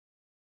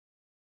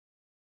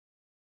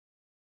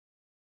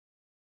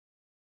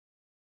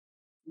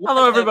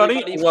Hello, everybody.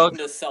 Welcome Welcome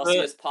to to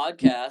Celsius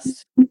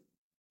Podcast.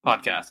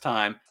 podcast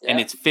time, and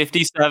Yeah. it's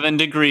 57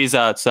 degrees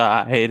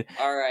outside.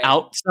 All right.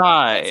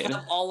 Outside. Let's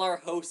have all our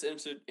hosts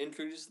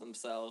introduce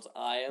themselves.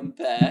 I am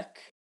Beck.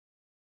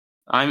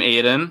 I'm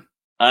Aiden,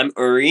 I'm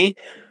Uri.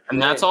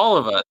 and that's all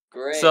of us.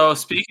 Great. So,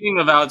 speaking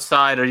of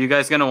outside, are you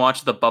guys gonna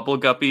watch the Bubble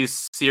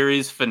Guppies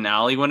series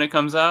finale when it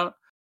comes out?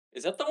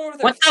 Is that the one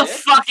with What the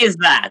fuck is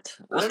that?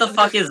 What the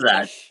fuck is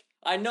that?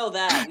 I know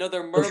that. No,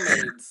 they're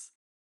mermaids.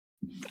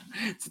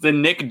 It's the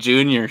Nick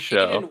Jr.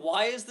 show. Aiden,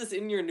 why is this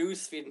in your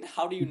newsfeed, and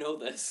how do you know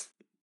this?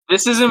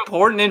 This is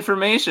important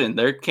information.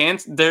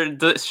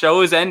 The show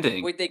is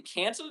ending. Wait, they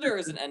canceled it or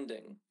is it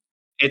ending?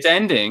 It's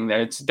ending.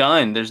 It's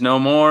done. There's no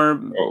more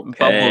Bubble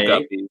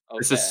Guppies.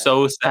 This is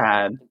so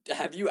sad.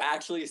 Have you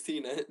actually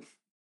seen it?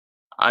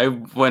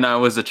 When I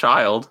was a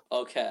child.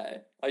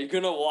 Okay. Are you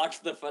gonna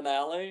watch the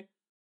finale?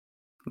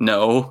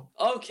 No.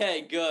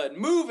 Okay, good.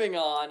 Moving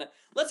on.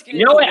 Let's get.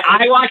 You know what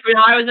I watched when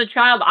I was a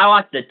child? I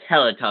watched the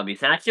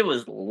Teletubbies, and that shit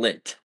was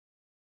lit.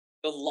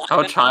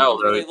 How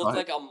child are they look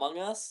like Among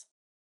Us?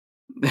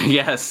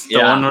 Yes, the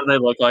one where they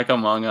look like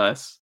Among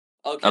Us.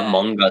 Okay.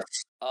 Among Us.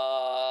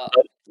 A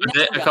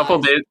couple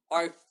days.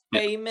 Our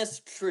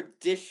famous,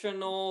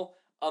 traditional,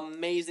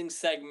 amazing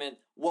segment,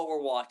 What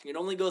We're Watching. It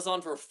only goes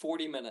on for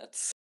 40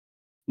 minutes.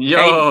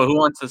 Yo, who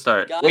wants to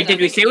start? Guys, wait, did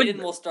we say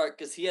Aiden will start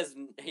because he has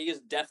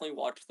definitely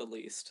watched the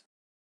least.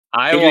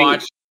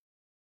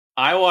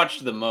 I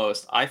watched the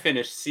most. I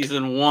finished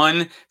season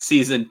 1,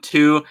 season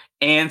 2,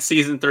 and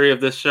season 3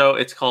 of this show.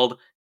 It's called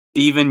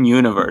Steven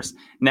Universe.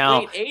 Now,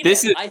 wait,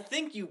 Aiden, I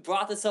think you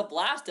brought this up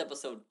last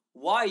episode.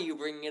 Why are you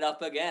bringing it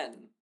up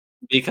again?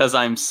 Because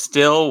I'm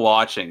still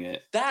watching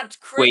it. That's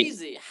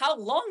crazy. Wait. How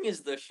long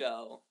is the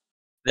show?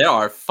 There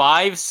are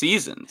 5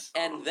 seasons.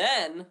 And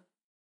then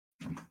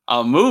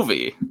a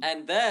movie.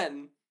 And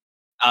then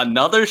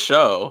another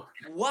show.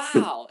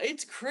 Wow,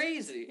 it's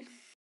crazy.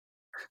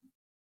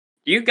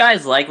 Do you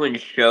guys like when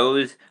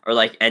shows are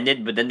like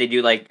ended, but then they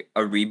do like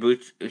a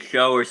reboot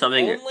show or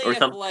something? Only or if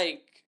something?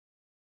 Like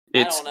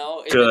it's I don't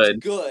know. If good.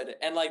 It's good,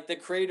 and like the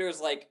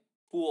creator's like,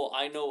 cool.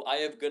 I know. I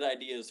have good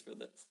ideas for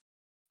this.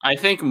 I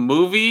think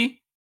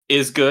movie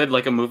is good.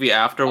 Like a movie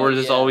afterwards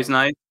is always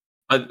nice,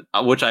 but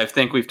which I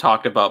think we've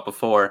talked about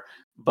before.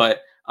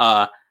 But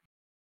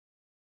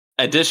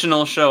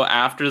additional show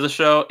after the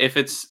show, if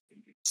it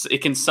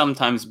can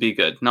sometimes be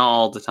good. Not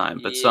all the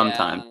time, but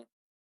sometimes.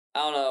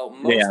 I don't know.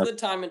 Most of the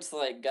time, it's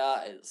like,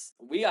 guys,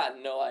 we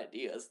got no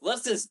ideas.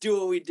 Let's just do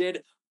what we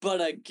did,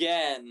 but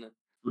again.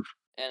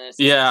 And it's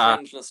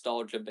cringe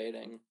nostalgia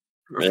baiting.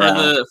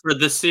 For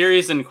the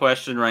series in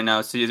question right now,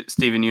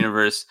 Steven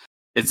Universe,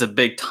 it's a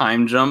big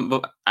time jump.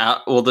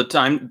 Well, the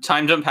time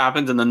jump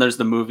happens, and then there's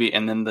the movie,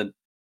 and then the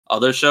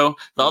other show.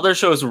 The other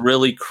show is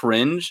really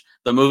cringe.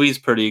 The movie's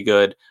pretty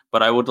good,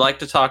 but I would like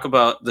to talk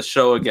about the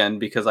show again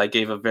because I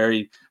gave a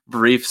very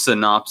brief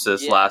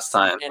synopsis last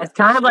time. And it's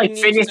kind of like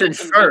Phineas and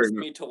Ferb.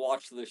 Me to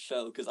watch the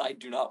show because I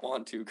do not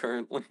want to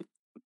currently.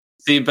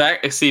 See,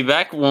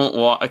 Beck won't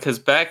watch because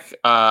Beck.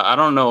 I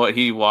don't know what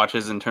he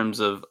watches in terms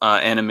of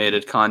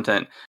animated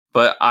content,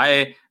 but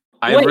wait.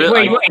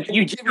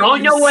 You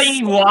don't know what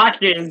he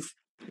watches.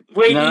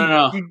 Wait,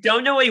 no. You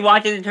don't know what he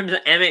watches in terms of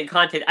animated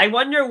content. I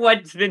wonder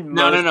what's been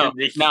most of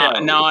this show.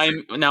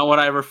 Now what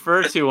I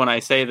refer to when I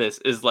say this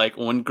is like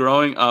when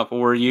growing up,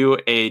 were you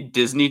a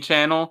Disney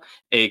Channel,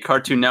 a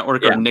Cartoon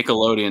Network, or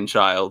Nickelodeon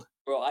child?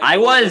 Bro, I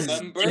was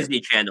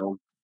Disney Channel.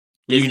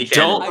 You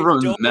don't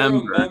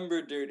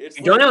remember, dude. It's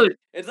don't know.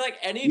 It's like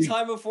any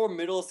time before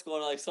middle school,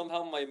 and like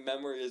somehow my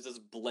memory is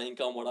just blank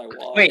on what I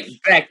watched.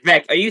 Wait,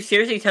 Beck, are you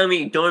seriously telling me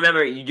you don't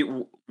remember?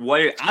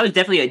 I was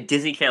definitely a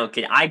Disney Channel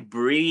kid. I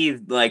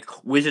breathed like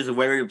Wizards of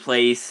Waverly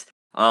Place,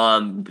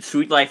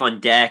 Sweet Life on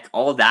Deck,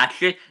 all that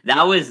shit.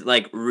 That was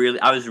like really,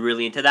 I was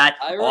really into that.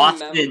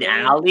 Austin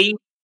Alley.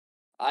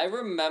 I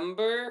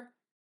remember.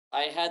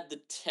 I had the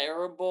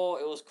terrible,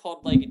 it was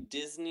called like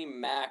Disney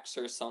Max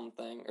or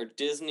something, or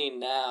Disney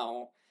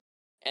Now,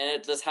 and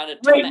it just had a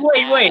ton of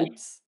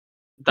ads.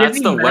 That's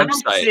Disney the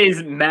Max website.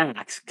 Is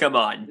Max, come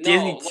on. No,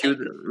 Disney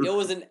it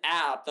was an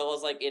app that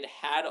was like, it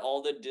had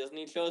all the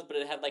Disney shows, but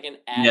it had like an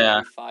ad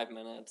every 5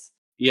 minutes.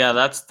 Yeah,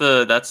 that's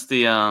the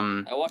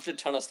I watched a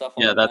ton of stuff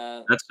on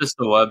that. That's just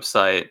the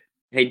website.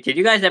 Hey, did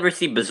you guys ever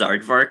see Bizarre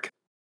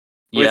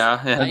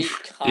Yeah.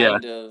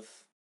 Kind of.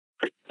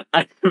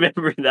 I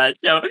remember that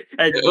show.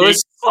 And it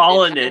was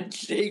falling it.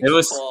 It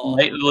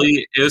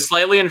was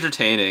slightly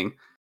entertaining.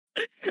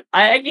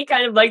 I actually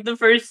kind of liked the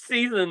first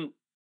season.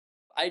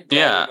 I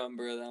don't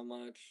remember that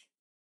much.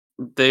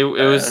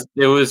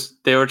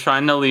 They were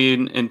trying to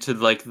lead into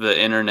like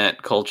the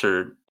internet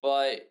culture.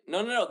 But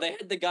no, they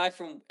had the guy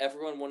from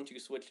Everyone Wanted to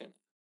Switch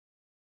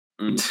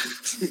in.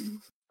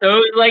 So it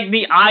was like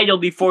the Idol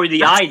before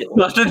the Idol.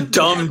 Such a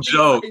dumb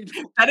joke.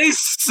 That is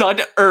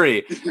such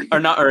Uri. Or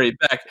not Uri,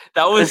 Beck.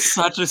 That was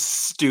such a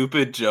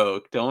stupid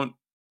joke. Don't.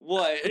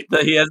 What?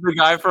 That he has the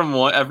guy from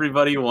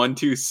Everybody Want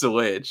to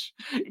Switch.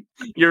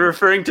 You're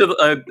referring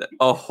to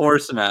a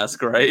horse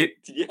mask, right?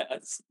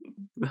 Yes.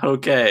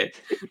 Okay.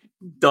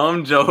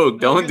 dumb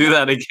joke. Don't do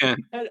that again.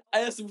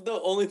 That's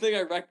the only thing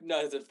I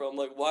recognize it from.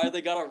 Like, why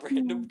they got a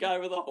random guy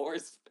with a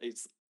horse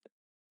face?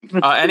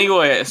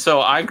 Anyway,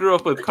 so I grew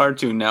up with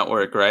Cartoon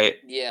Network, right?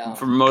 Yeah.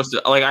 For most,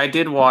 like, I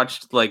did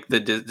watch like the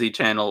Disney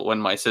Channel when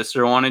my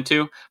sister wanted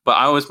to, but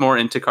I was more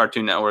into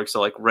Cartoon Network, so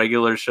like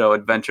regular show,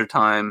 Adventure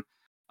Time,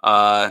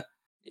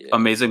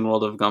 Amazing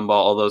World of Gumball,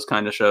 all those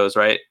kind of shows,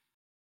 right?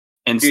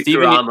 And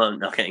Steven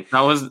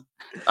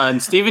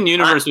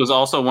Universe was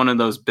also one of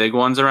those big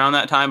ones around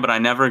that time, but I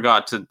never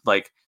got to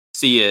like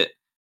see it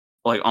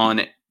like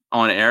on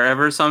air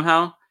ever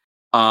somehow.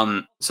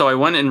 So I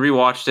went and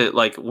rewatched it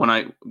like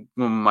when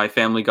my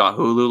family got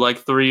Hulu like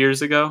 3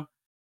 years ago.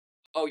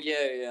 Oh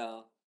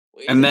yeah.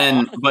 Wait, and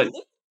then, but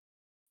Hulu?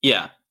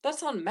 Yeah,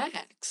 that's on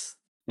Max.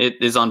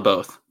 It is on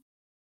both.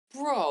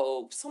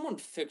 Bro, someone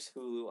fix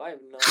Hulu. I have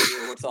no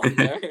idea what's on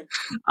there.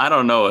 I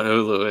don't know what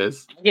Hulu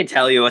is. I can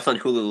tell you what's on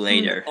Hulu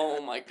later.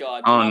 Oh my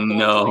god. Oh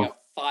no. Like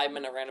a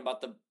 5-minute rant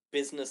about the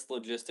business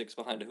logistics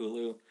behind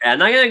Hulu. I'm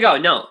not gonna go.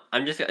 No,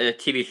 I'm just a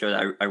TV show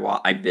that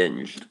I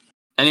binged.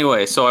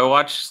 Anyway, so I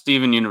watched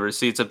Steven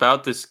Universe. It's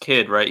about this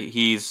kid, right?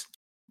 He's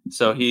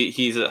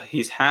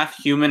half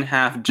human,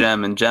 half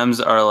gem, and gems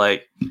are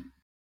like,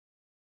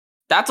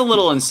 that's a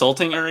little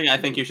insulting, Uri. I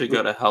think you should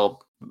go to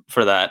help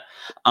for that.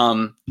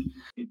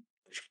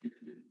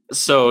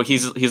 So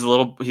he's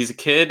a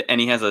kid, and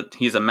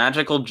he's a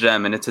magical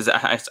gem, and it's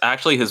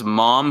actually his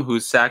mom who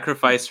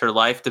sacrificed her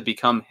life to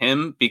become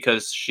him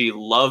because she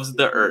loves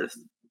the earth.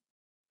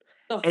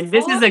 And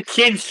this is a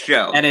kid's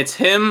show, and it's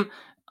him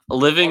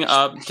living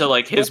up to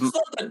like his. That's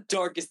not the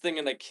darkest thing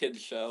in a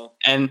kid's show.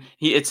 And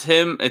it's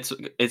him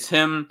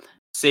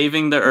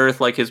saving the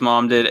earth like his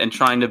mom did, and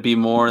trying to be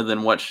more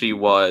than what she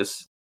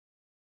was.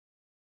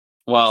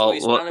 Well, so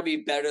he's trying to be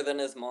better than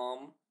his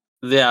mom.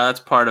 Yeah, that's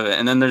part of it.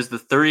 And then there's the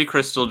 3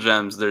 crystal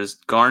gems. There's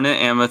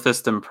Garnet,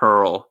 Amethyst, and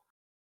Pearl.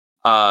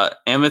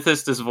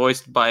 Amethyst is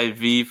voiced by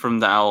V from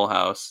the Owl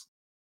House.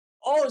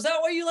 Oh, is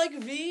that why you like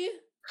V?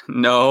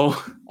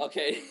 No.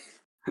 Okay.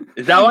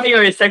 Is that why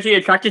you're sexually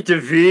attracted to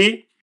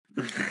V?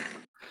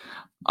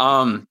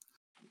 Do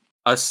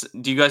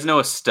you guys know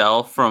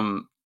Estelle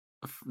from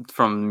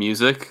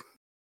music?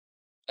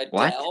 Adele?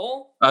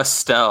 What?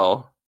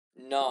 Estelle.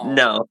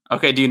 No.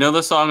 Okay, do you know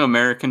the song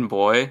American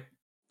Boy?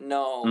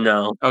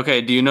 No.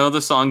 Okay, do you know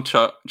the song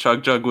Chug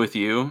Jug with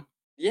You?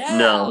 Yeah.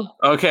 No.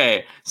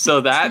 Okay, so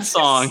that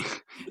song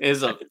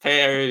is a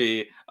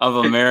parody of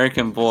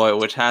American Boy,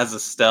 which has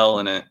Estelle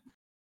in it.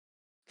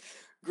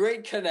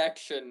 Great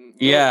connection.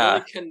 Yeah.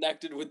 Really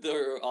connected with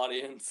their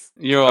audience.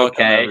 You're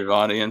welcome, every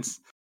audience.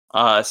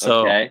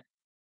 So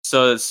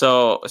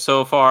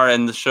far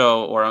in the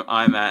show where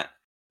I'm at,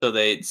 so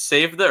they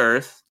save the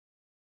Earth,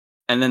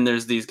 and then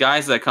there's these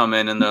guys that come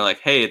in and they're like,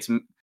 "Hey, it's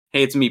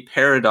me,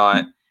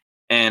 Peridot,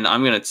 and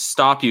I'm gonna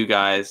stop you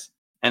guys."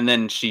 And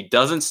then she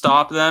doesn't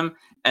stop them,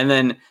 and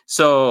then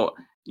so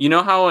you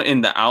know how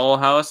in the Owl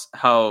House,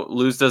 how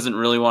Luz doesn't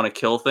really want to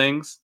kill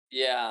things,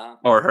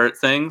 or hurt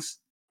things.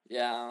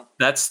 Yeah.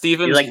 That's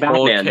Steven's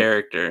whole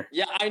character.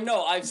 Yeah, I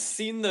know. I've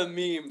seen the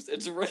memes.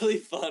 It's really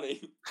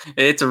funny.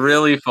 It's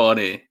really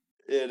funny.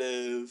 It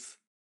is.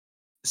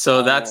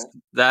 So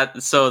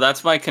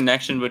that's my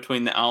connection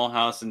between the Owl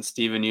House and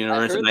Steven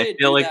Universe, and I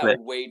feel like that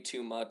way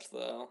too much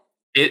though.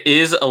 It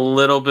is a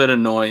little bit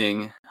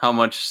annoying how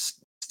much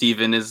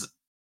Steven is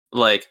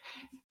like,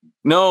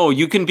 no,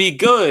 you can be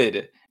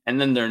good,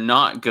 and then they're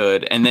not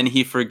good, and then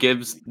he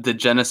forgives the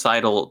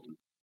genocidal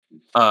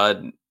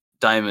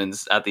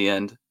diamonds at the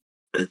end.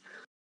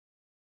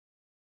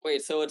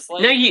 Wait, so it's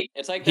like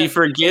it's like he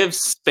forgives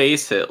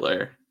Space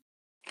Hitler.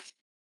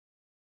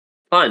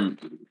 Fun.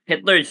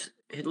 Hitler's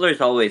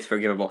always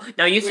forgivable.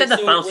 Now you said the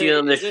final season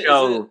of the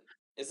show.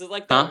 Is it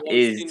like that one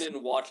scene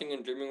in Watching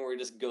and Dreaming where he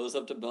just goes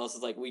up to Bells and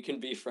is like, "We can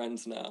be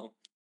friends now"?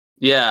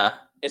 Yeah.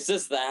 It's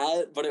just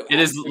that, but it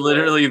is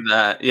literally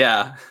that.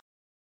 Yeah.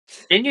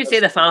 Didn't you say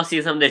the final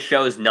season of the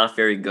show is not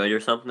very good or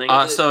something?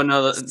 So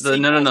no,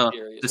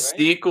 the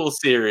sequel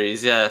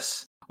series,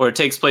 yes, where it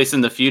takes place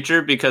in the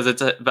future because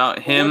it's about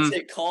him. What's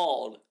it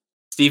called?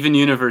 Steven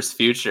Universe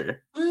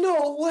Future.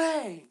 No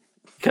way.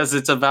 Because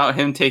it's about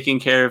him taking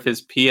care of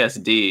his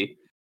PSD.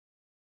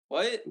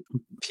 What?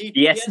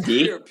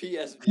 PTSD or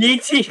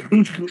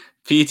PSD?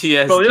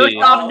 PTSD.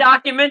 Photoshop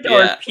document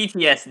or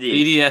PTSD?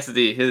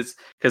 PTSD.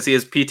 Because he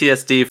has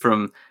PTSD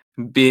from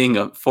being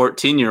a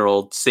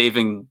 14-year-old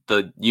saving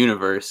the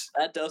universe.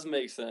 That does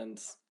make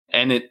sense.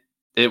 And is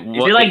it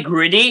like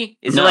gritty?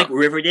 Is it like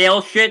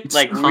Riverdale shit? It's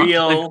like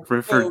real like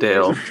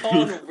Riverdale.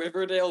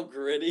 Riverdale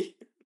gritty.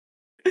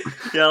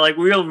 Yeah, like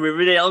real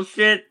Riverdale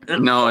shit.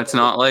 No, it's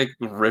not like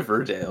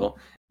Riverdale.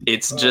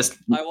 It's just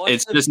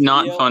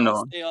not fun to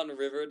watch. On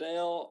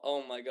Riverdale,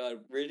 oh my god,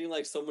 reading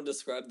like someone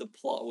described the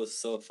plot was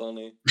so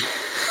funny.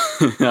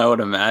 I would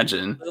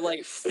imagine. There are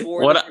like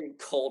 4 different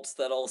cults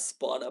that all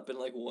spawn up in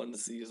like one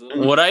season.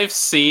 What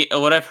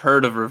I've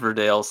heard of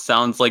Riverdale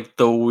sounds like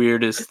the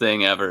weirdest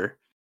thing ever.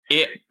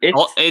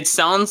 It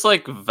sounds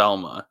like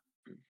Velma.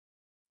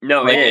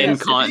 No, like it in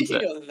is.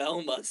 concept.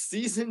 Velma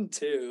season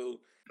 2.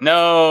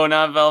 No,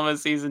 not Velma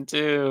season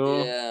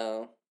 2.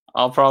 Yeah.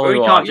 I'll probably We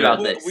watch talked it.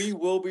 about this. We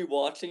will be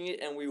watching it,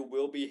 and we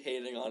will be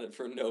hating on it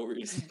for no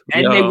reason.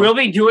 And they Yo. will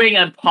be doing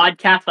a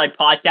podcast by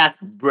podcast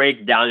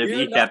breakdown of We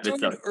are each not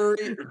doing episode.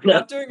 we're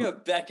not doing a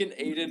Beck and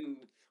Aiden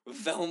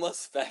Velma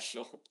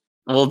special.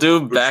 We'll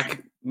do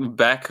Beck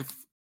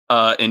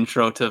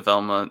intro to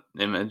Velma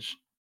image.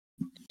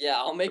 Yeah,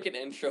 I'll make an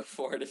intro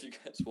for it if you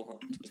guys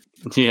want.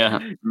 Yeah,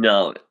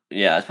 No,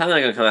 yeah, it's probably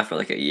not gonna come out for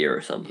like a year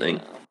or something.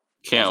 Yeah.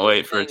 can't That's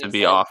wait the for it thing, to is,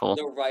 be like, awful.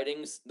 The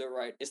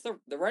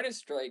writer's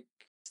strike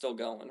still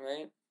going,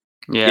 right?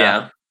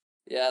 Yeah,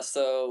 Yeah,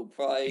 so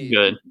probably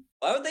good.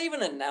 Why would they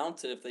even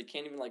announce it if they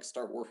can't even like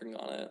start working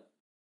on it?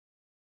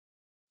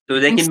 So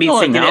they You can be still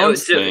thinking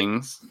announce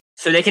things.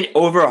 so they can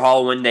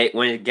overhaul when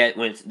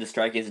the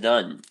strike is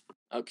done.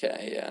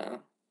 Okay, yeah.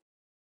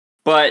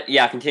 But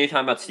yeah, continue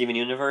talking about Steven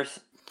Universe.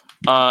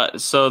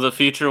 So the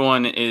future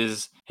one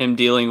is him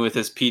dealing with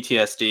his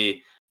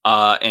PTSD.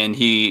 And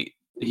he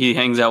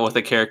hangs out with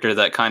a character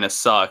that kind of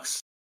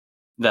sucks,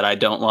 that I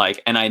don't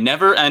like, and I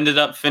never ended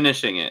up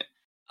finishing it.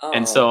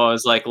 And so I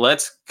was like,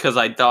 because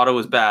I thought it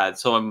was bad.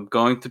 So I'm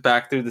going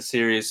back through the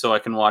series so I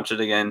can watch it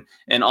again.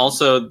 And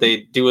also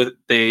they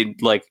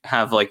like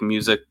have like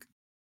music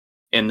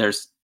in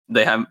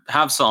they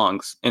have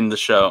songs in the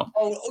show.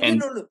 Okay, and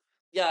no.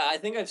 Yeah, I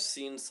think I've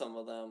seen some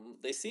of them.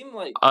 They seem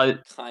like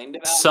kind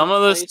of out some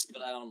of of the place,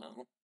 but I don't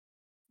know.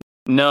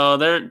 No,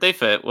 they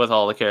fit with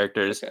all the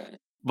characters. Okay.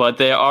 But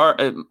they are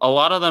a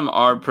lot of them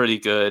are pretty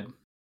good.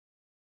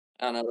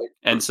 I don't know. Like,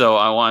 And so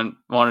I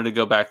wanted to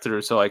go back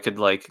through so I could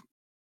like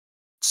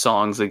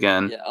songs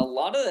again. yeah, a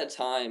lot of the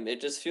time it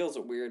just feels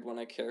weird when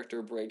a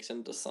character breaks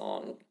into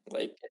song.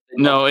 Like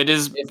No, it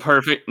is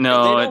perfect.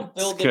 No, if they don't it's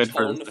build the good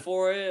tone for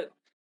for it.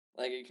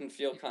 Like it can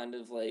feel kind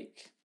of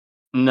like.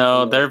 No,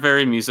 Yeah. they're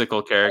very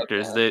musical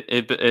characters. Okay.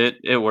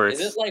 It works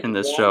Is it like in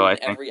this one show, I in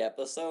think. every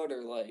episode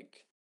or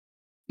like?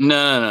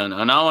 No,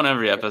 not on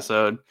every Okay.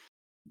 episode.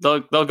 They'll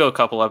go a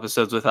couple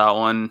episodes without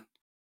one.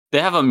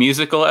 They have a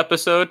musical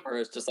episode. Or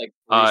it's just like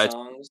 3 It's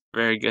songs.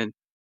 very good.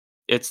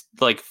 It's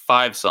like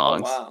 5 Oh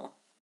songs. wow.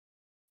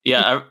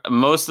 Yeah,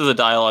 most of the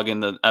dialogue in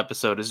the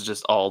episode is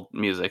just all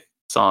music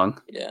song.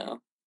 Yeah.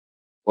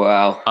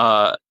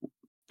 Wow.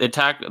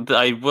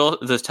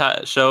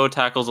 The show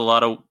tackles a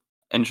lot of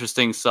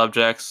interesting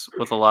subjects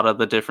with a lot of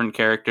the different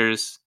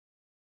characters.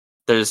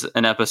 There's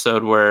an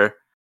episode where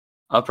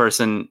a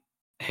person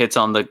hits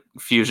on the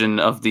fusion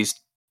of these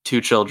 2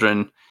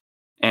 children,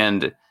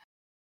 and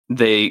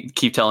they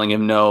keep telling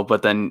him no,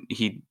 but then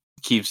he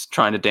keeps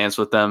trying to dance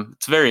with them.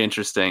 It's very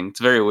interesting. It's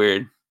very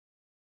weird.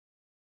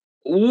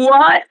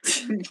 What?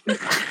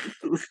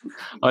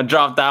 I'll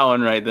drop that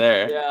one right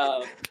there.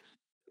 Yeah.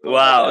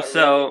 Wow.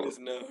 Yeah, writing his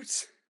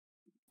notes.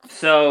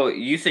 So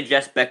you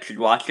suggest Beck should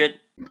watch it?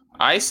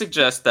 I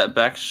suggest that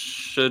Beck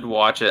should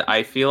watch it.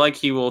 I feel like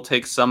he will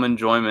take some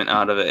enjoyment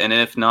out of it, and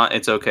if not,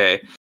 it's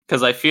okay.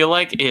 Because I feel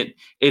like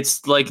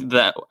it's like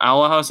that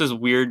Owl House's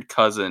weird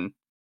cousin,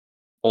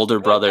 older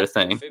brother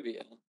thing.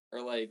 Amphibia,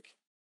 or like.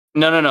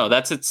 No,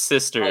 that's its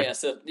sister. Oh yeah,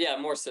 yeah,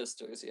 more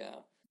sisters. Yeah.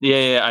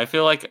 Yeah. I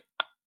feel like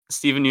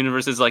Steven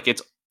Universe is like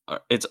its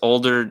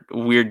older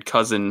weird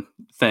cousin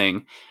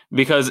thing,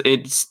 because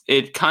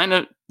it kind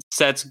of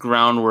sets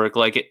groundwork.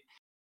 Like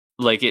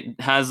it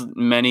has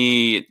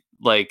many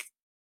like.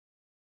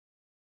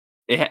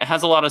 It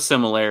has a lot of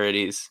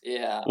similarities.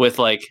 Yeah. With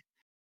like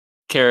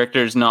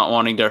characters not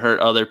wanting to hurt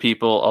other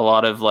people, a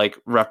lot of like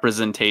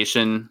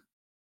representation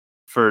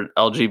for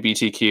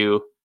LGBTQ,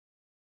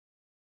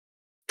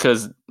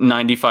 because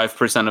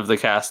 95% of the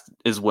cast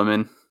is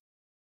women.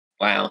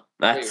 Wow.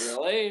 Wait,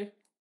 really?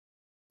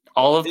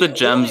 All of the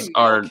gems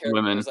are male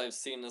women. characters I've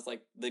seen is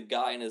like the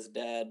guy and his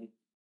dad.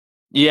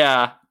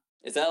 Yeah.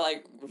 Is that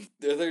like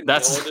are there no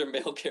other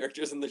male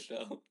characters in the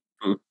show?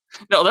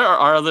 No, there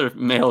are other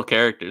male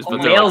characters,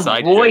 but they're Male like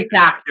side voice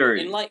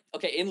characters.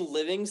 actors. In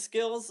Living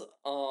Skills,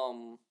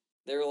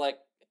 they're like,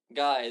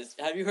 guys,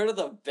 have you heard of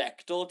the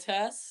Bechdel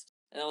test?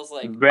 And I was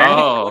like,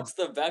 Oh. what's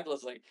the Bechdel?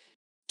 It's like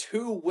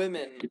 2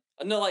 women.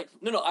 No,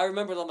 I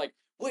remember them like,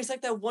 wait, it's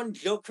like that one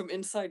joke from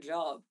Inside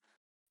Job.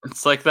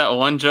 It's like that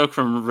one joke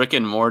from Rick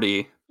and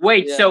Morty.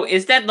 Wait, Yeah. so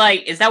is that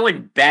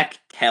when Beck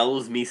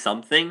tells me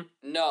something?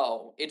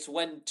 No, it's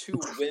when 2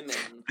 women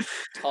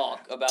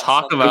talk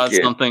about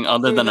something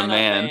other than a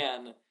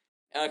man.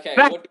 Okay,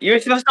 Beck, you're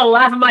supposed to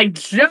laugh at my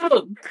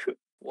joke.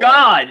 what?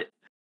 God,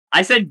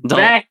 I said Don't-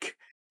 Beck,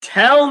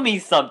 tell me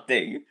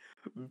something.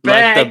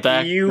 Like the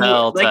Beck, you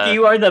Bechdel like test.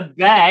 you are the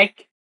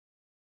Beck.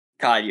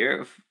 God,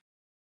 you're.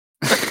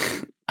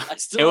 I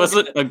still It don't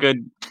wasn't get it. a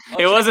good.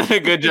 Okay. It wasn't a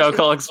good joke.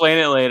 I'll explain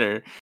it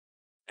later.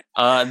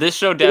 This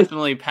show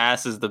definitely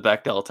passes the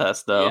Bechdel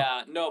test, though.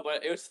 Yeah, no,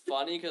 but it was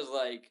funny because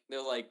like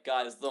they're like,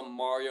 guys, the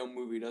Mario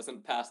movie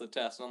doesn't pass the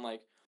test, and I'm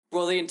like,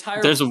 bro, the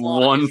entire There's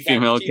plot one is that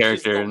female Peach is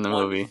character in the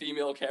one movie.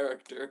 Female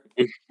character.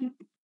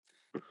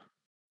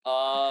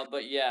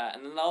 But yeah,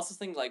 and then I also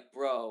think like,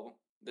 bro,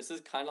 this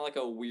is kind of like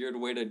a weird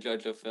way to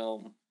judge a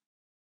film.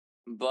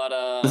 But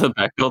The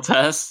Bechdel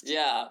test.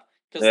 yeah,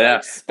 because Yeah,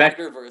 like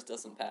Spider-Verse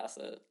doesn't pass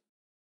it.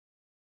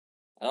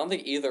 I don't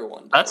think either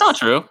one does. That's not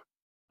true.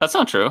 That's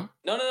not true.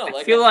 No. I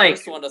Like feel the like-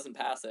 first one doesn't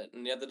pass it,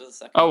 and the other does the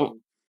second Oh, one.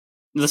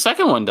 the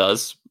second one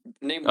does.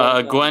 Name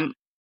one.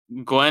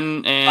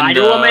 Gwen and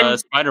Spider-Woman?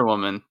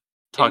 Spider-Woman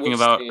talking which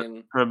about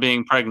scene? her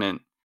being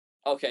pregnant.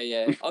 Okay,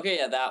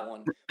 yeah, that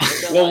one. But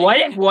then, Well,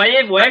 like, what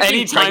if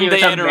she's Anytime pregnant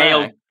with they a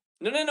male? interact.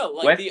 No.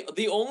 What? Like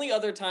the only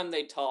other time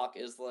they talk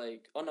is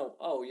like, oh no,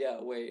 oh yeah,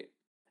 wait,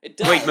 it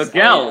does. Wait, Oh,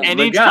 Miguel, yeah.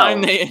 Anytime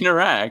Miguel. they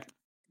interact.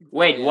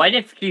 Wait, yeah. what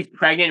if she's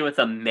pregnant with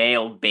a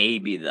male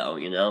baby though?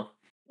 You know?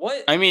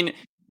 What? I mean,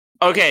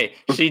 okay,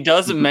 she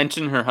does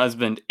mention her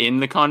husband in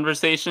the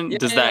conversation. Yeah,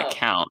 Does yeah. that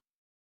count?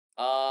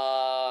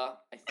 I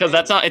Because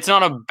think- it's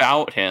not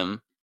about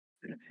him.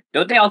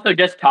 Don't they also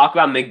just talk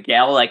about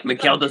Miguel? Like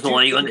Miguel No, doesn't dude,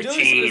 want you on the Dude,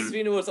 team.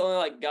 Svina was only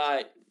like,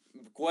 guy,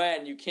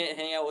 Gwen, you can't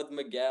hang out with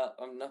Miguel.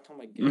 I'm not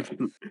talking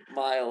Miguel.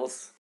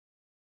 Miles.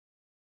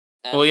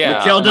 And Well, yeah,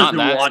 Miguel not doesn't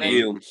that want scene.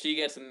 you. she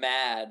gets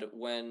mad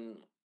when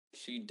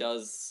she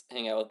does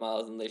hang out with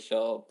Miles and they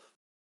show up.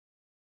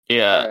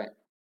 Yeah. Alright.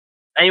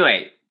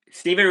 Anyway,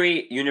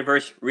 Steven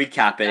Universe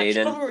recap it,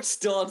 Actually, Aiden. we're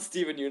still on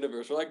Steven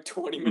Universe. We're like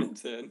 20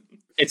 minutes in.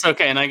 It's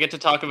okay, and I get to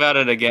talk about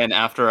it again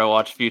after I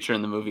watch Future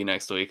in the movie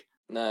next week.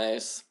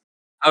 Nice.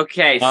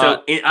 Okay,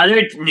 so in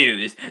other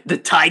news, the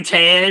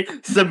Titan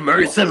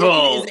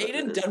submersible. Is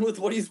Aiden done with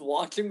what he's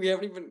watching? We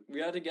had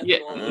to get Yeah,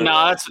 them all.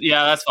 no,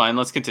 that's fine.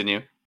 Let's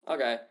continue.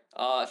 Okay.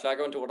 Should I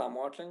go into what I'm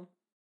watching?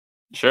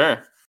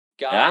 Sure.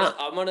 Guys, Yeah.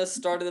 I'm gonna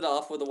start it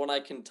off with the one I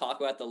can talk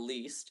about the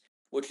least,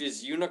 which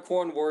is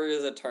Unicorn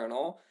Warriors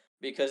Eternal,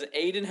 because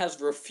Aiden has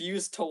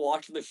refused to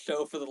watch the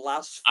show for the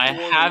last 4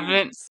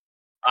 weeks.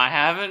 I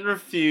haven't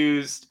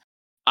refused.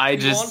 I He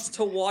just wants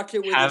to watch it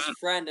with his haven't-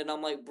 friend, and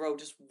I'm like, bro,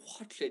 just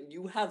watch it.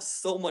 You have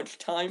so much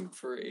time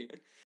free.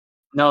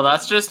 No,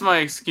 that's just my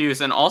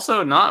excuse, and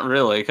also not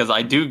really, because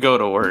I do go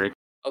to work.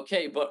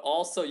 Okay, but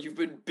also you've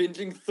been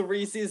binging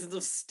 3 seasons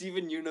of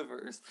Steven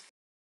Universe.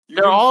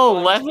 They're all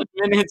 11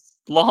 minutes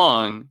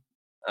long.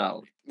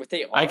 Oh, What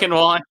they are? I can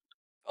watch.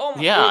 Oh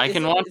my, Yeah, wait, I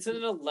can watch. Is it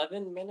an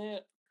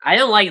 11-minute? I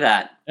don't like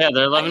that. Yeah,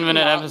 they're I 11 do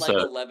minute not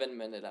episodes. like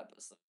 11-minute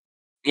episodes.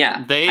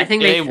 Yeah, They I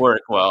think they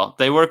work well.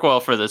 They work well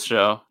for this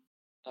show.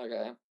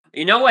 Okay.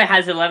 You know what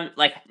has 11?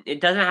 Like it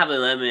doesn't have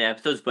 11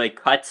 episodes, but it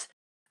cuts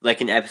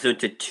like an episode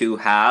to 2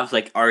 halves.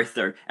 Like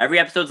Arthur, every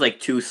episode's like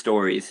 2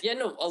 stories. Yeah,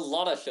 no, a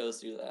lot of shows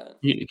do that.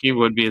 He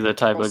would be the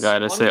type Bro, of guy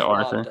to say SpongeBob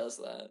Arthur. does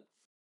that.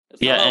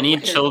 It's Yeah, not a any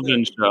rare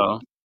children's thing.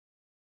 show.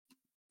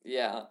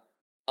 Yeah.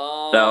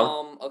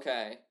 So?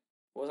 Okay.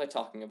 What was I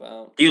talking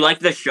about? Do you like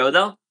the show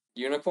though?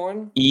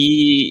 Unicorn?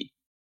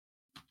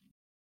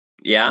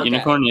 Yeah. Okay.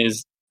 Unicorn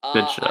is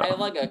good show. I have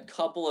like a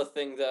couple of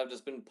things that have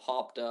just been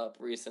popped up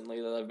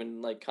recently that have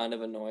been like kind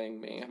of annoying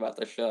me about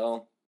the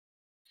show.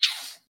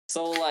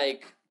 So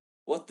like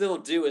what they'll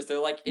do is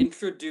they'll like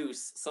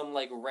introduce some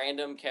like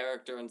random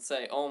character and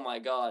say, "Oh my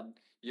god,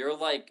 you're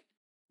like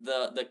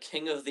the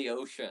king of the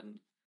ocean."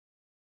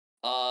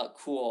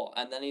 Cool.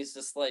 And then he's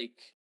just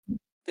like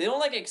they don't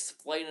like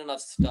explain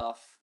enough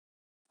stuff.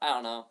 I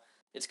don't know.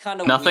 It's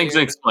kind of Nothing's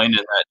weird. explained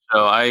in that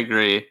show. I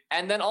agree.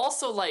 And then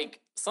also,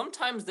 like,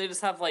 sometimes they just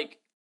have, like,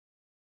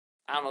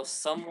 I don't know,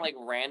 some, like,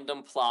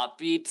 random plot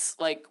beats.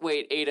 Like,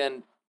 wait,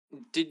 Aiden,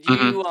 did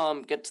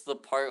you, get to the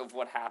part of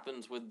what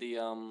happens with the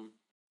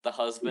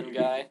husband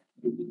guy?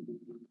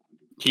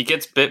 He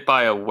gets bit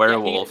by a Yeah, he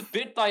werewolf. gets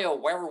bit by a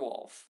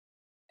werewolf.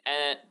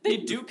 And they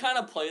do kind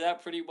of play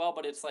that pretty well,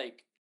 but it's,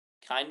 like,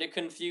 kind of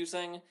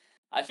confusing.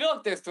 I feel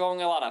like they're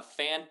throwing a lot of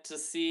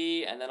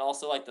fantasy and then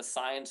also, like, the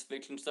science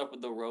fiction stuff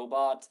with the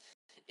robots.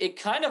 It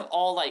kind of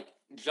all, like,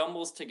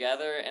 jumbles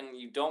together and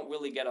you don't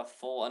really get a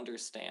full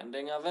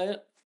understanding of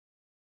it.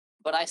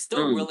 But I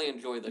still really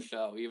enjoy the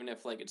show, even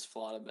if, like, it's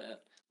flawed a bit.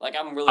 Like,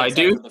 I'm really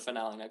excited for the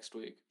finale next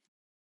week.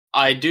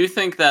 I do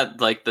think that,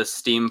 like, the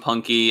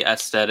steampunky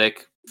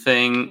aesthetic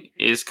thing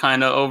is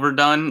kind of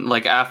overdone.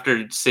 Like,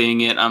 after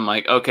seeing it, I'm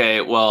like,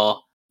 okay,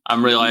 well,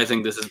 I'm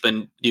realizing this has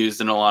been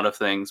used in a lot of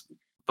things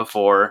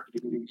before.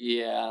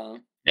 Yeah.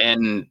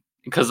 And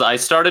because I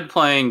started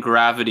playing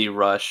Gravity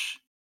Rush.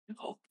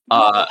 Oh,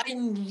 I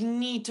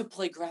need to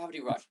play Gravity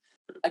Rush.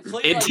 I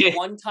played it like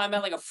one time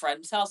at like a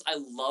friend's house. I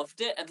loved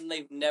it, and then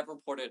they've never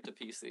ported it to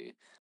PC.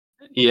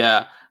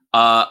 Yeah,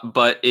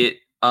 but it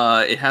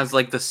has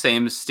like the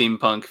same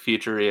steampunk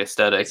futury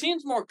aesthetic. It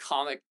seems more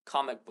comic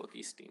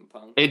booky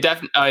steampunk. It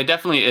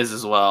definitely is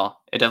as well.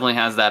 It definitely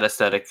has that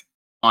aesthetic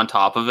on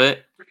top of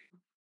it.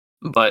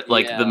 But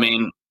like the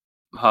main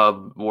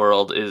hub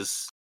world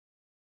is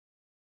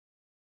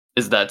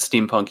that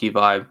steampunky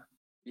vibe.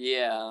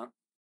 Yeah.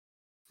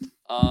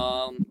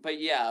 But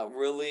yeah,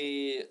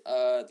 really,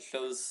 the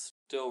show's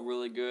still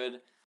really good.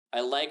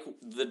 I like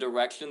the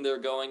direction they're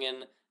going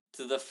in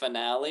to the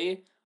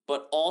finale,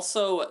 but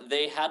also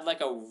they had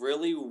like a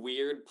really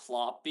weird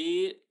plot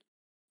beat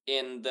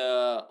in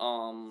the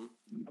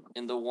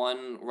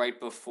one right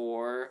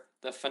before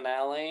the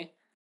finale.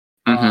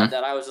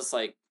 That I was just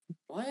like,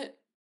 what?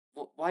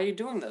 Why are you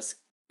doing this?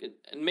 It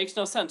makes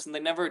no sense, and they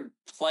never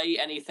play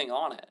anything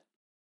on it.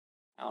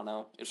 I don't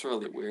know. It's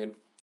really weird.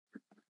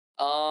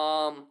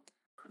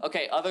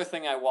 Okay, other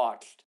thing I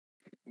watched.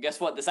 Guess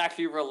what? This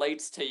actually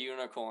relates to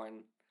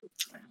Unicorn.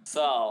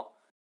 So,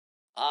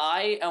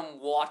 I am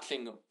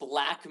watching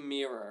Black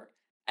Mirror,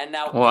 and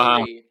now Wow.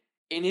 Uri,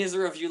 in his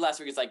review last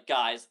week, is like,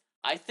 guys,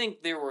 I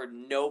think there were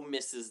no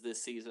misses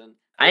this season.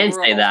 I They didn't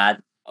were say all-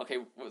 that. Okay,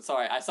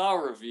 sorry, I saw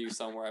a review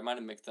somewhere. I might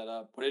have mixed that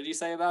up. What did you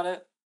say about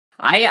it?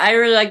 I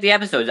really like the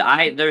episodes.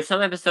 There's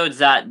some episodes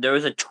that there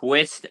was a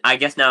twist. I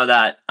guess now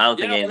that I don't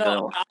think it's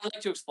gonna. I'd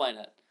like to explain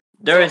it.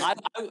 There So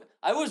is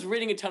I was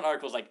reading a ton of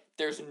articles like,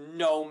 there's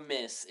no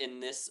miss in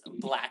this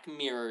Black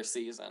Mirror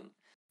season.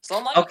 So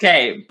I'm like,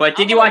 okay, but I'm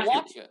did you gonna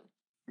watch? it?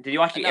 Did you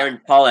watch the No.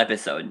 Aaron Paul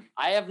episode?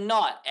 I have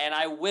not, and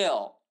I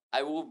will.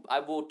 I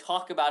will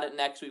talk about it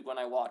next week when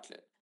I watch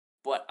it.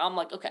 But I'm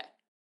like, okay.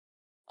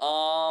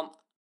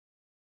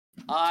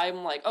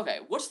 I'm like, okay,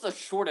 what's the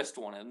shortest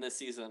one in this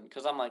season?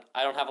 Because I'm like,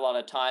 I don't have a lot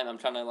of time. I'm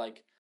trying to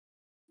like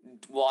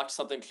watch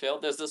something chill.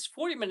 There's this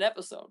 40-minute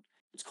episode.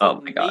 It's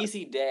called my God.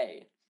 Maisie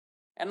Day.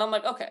 And I'm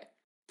like, okay,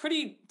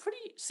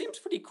 seems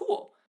pretty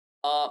cool.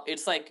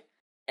 It's like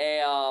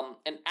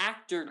an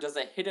actor does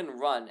a hit and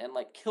run and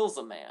like kills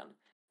a man,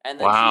 and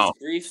then Wow.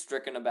 she's grief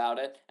stricken about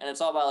it, and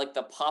it's all about like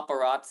the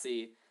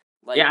paparazzi.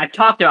 Like, Yeah, I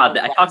talked about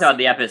that. I talked about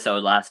the harassing her.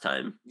 episode last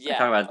time. Yeah.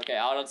 Okay,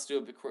 let's do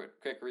a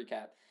quick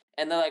recap.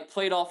 And they like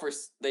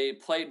they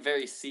played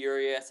very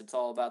serious. It's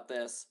all about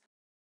this.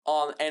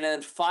 And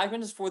then 5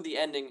 minutes before the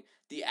ending,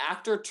 the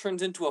actor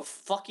turns into a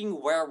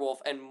fucking werewolf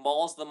and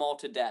mauls them all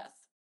to death.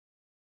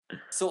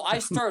 So I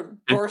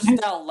burst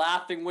out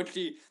laughing when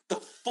the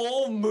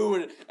full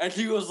moon, and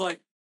she was like,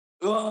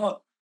 ugh,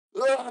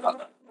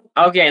 ugh.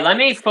 Okay, let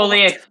me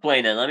fully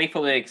explain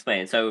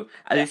it. So,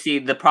 as you see,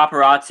 the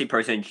paparazzi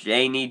person,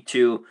 they need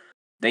to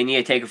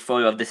take a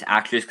photo of this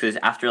actress because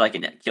after like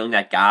killing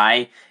that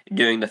guy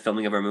during the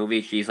filming of her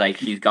movie, she's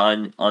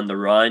gone on the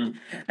run,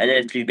 and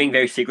then she's being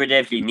very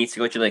secretive. She needs to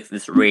go to like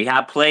this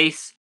rehab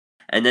place,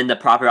 and then the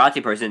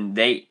paparazzi person,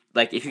 they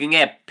like if you can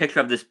get a picture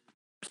of this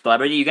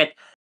celebrity, you get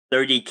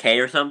 30K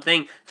or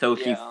something. So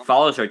she Yeah.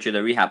 follows her to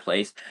the rehab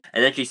place,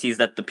 and then she sees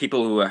that the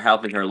people who are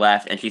helping her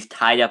left, and she's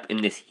tied up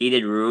in this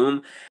heated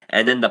room.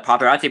 And then the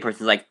paparazzi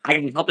person's like, I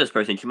can help this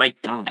person. She might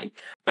die.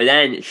 But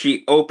then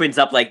she opens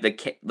up like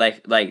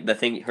the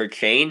thing, her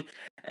chain,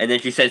 and then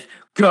she says,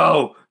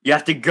 "Go, you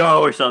have to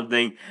go" or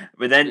something.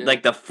 But then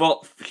Yeah.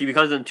 she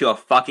becomes into a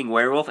fucking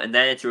werewolf, and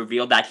then it's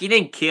revealed that she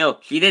didn't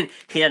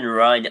hit and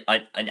run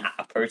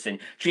a person.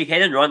 She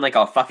hit and run like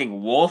a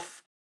fucking wolf.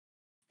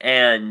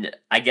 And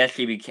I guess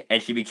she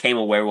became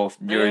a werewolf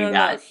during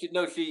that.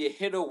 No, she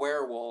hit a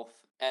werewolf,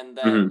 and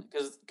then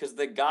because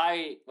the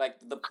guy, like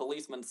the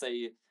policemen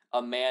say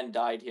a man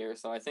died here,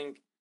 so I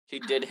think she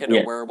did hit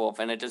Yeah. a werewolf,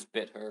 and it just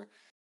bit her.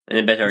 And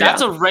it bit her.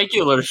 That's a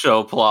regular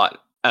show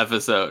plot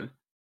episode.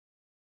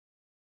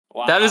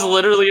 Wow. That is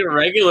literally a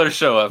regular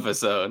show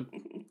episode.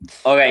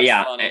 Okay, That's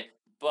yeah. funny.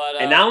 But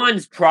And that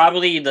one's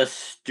probably the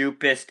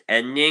stupidest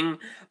ending,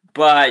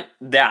 but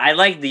I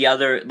like the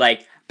other,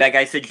 like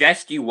I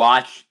suggest you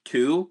watch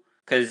 2,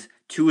 because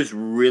 2 is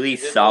really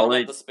is it the one about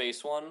solid. the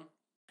space one?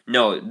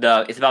 No,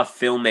 it's about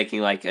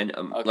filmmaking, like, and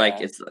like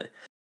Okay. it's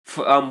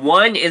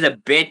one is a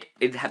bit,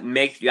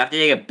 makes you have to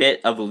take a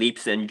bit of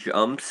leaps and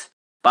jumps,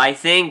 but I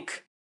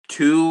think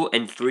 2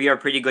 and 3 are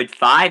pretty good.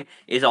 5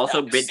 is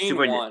also a I've bit seen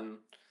super. one.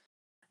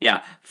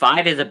 Yeah,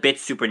 5 is a bit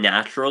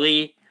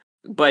supernaturally,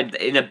 but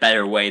in a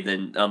better way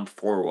than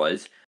 4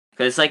 was.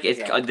 Because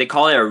Okay. they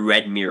call it a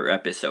Red Mirror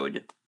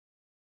episode.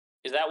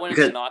 Is that when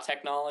Because- it's not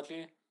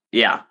technology?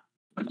 Yeah.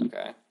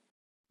 Okay.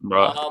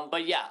 Bruh.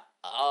 But yeah.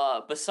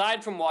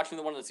 Beside from watching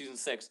the one in season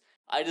 6,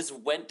 I just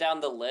went down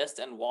the list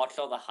and watched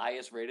all the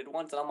highest rated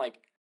ones, and I'm like,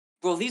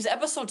 bro, these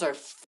episodes are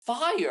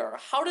fire.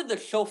 How did the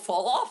show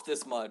fall off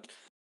this much?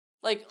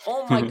 Like,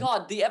 oh my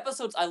god, the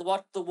episodes I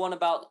watched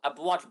I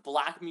watched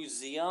Black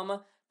Museum.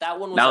 That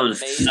one was That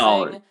one's amazing.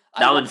 solid. I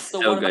That watched one's the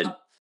so one good.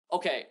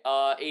 Okay,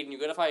 Aiden, you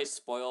good if I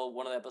spoil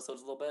one of the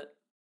episodes a little bit?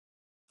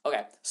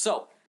 Okay,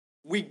 so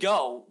we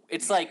go.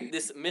 It's like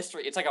this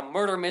mystery. It's like a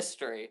murder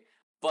mystery.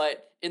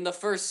 But in the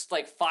first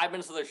like 5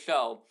 minutes of the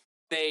show,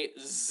 they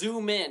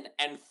zoom in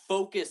and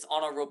focus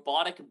on a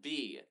robotic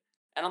bee.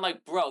 And I'm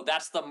like, bro,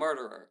 that's the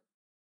murderer.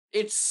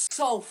 It's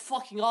so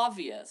fucking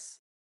obvious.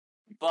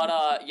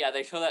 But yeah,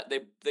 they show that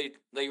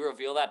they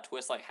reveal that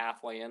twist like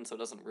halfway in, so it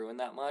doesn't ruin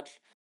that much.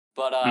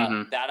 But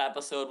that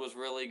episode was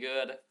really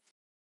good.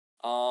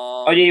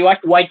 Oh, did you watch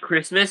White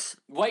Christmas?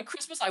 White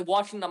Christmas I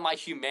watched in my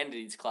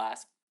humanities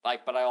class,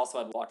 like, but I also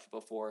had watched it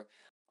before.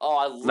 Oh,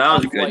 I was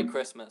love good. White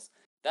Christmas.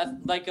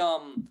 That like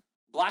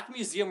Black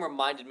Museum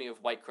reminded me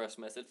of White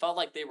Christmas. It felt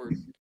like they were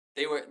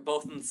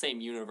both in the same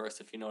universe,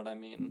 if you know what I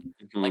mean.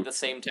 Like the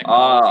same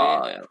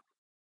technology. Yeah.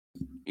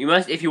 You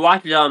must, if you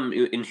watched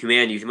in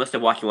humanities, you must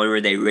have watched the one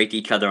where they rate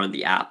each other on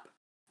the app,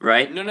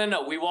 right?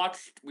 No. We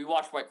watched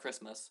White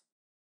Christmas.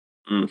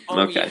 Mm,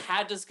 But we okay.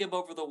 had to skip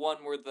over the one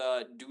where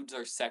the dudes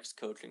are sex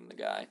coaching the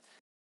guy.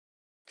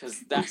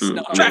 Because that's Mhm.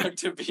 not allowed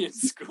to be in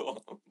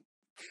school.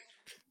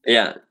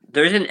 Yeah,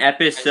 there's an Guys, you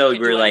episode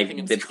can't where do anything like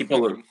in the school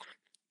people anymore.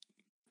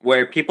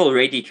 where people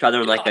rate each other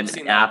on Yeah, like I've an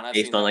seen that one, app I've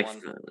based seen on that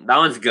like one. that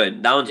one's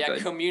good. That one's Yeah,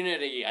 good.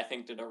 Community, I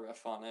think, did a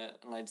riff on it,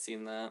 and I'd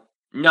seen that.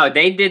 No,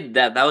 they did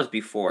that. That was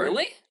before.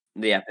 Really?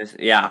 The episode,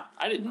 yeah.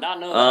 I did not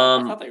know that. I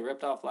Um, thought they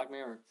ripped off Black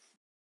Mirror.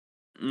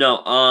 no.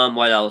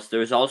 What else?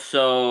 There's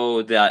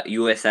also the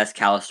USS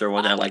Callister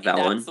one. I like that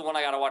That's one. the one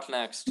I gotta watch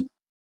next.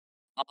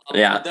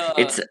 Yeah,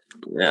 The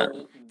yeah.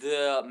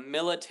 the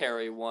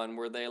military one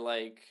where they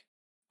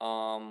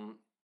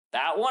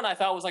that one I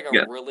thought was like a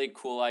Yeah. really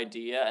cool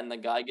idea, and the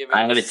guy giving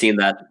I haven't seen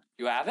that.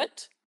 You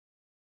haven't?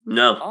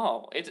 No.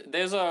 Oh,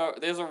 there's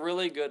a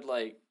really good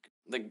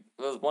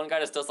there's one guy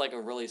that does like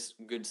a really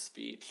good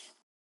speech.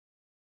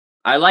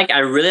 I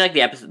really like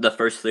the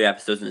first 3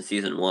 episodes in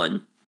season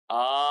 1.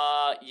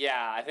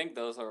 Yeah, I think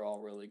those are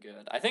all really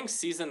good. I think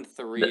season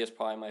 3 is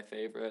probably my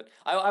favorite.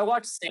 I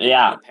watched San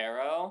Yeah.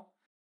 Junipero.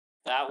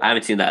 That one. I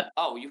haven't seen that.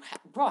 Oh,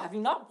 bro, have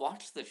you not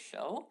watched the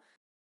show?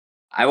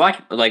 I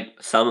watched like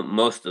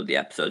most of the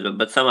episodes,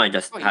 but some I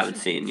just Bro, haven't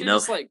seen. You know,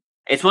 just,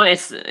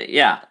 it's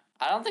yeah.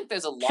 I don't think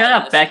there's a lot. Shut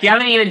up, Beck. You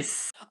haven't even.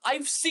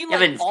 I've seen you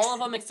haven't- all of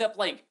them except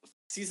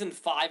season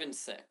 5 and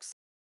 6.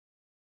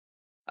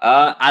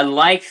 I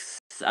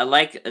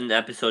like an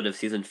episode of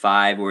season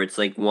 5 where it's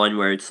like one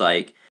where it's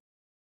like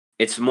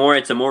it's a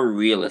more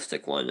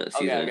realistic one.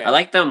 Season. Okay. I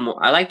like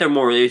their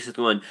more realistic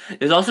one.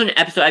 There's also an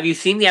episode. Have you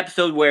seen the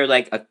episode where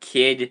like a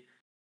kid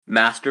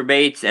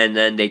masturbates and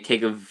then they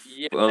take a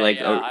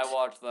I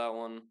watched that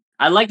one.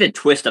 I like the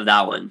twist of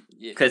that one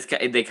because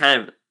they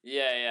kind of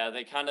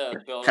they kind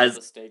of build up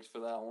the stakes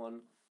for that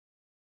one.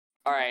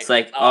 All right, it's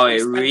like it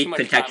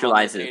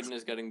recontextualizes. Aiden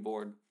is getting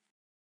bored.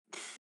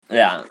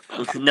 Yeah,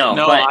 no,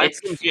 but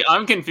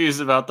I'm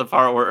confused about the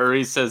part where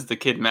Uri says the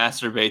kid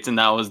masturbates, and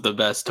that was the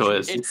best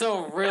twist. It's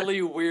a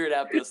really weird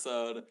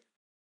episode.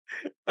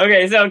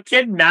 Okay, so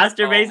kid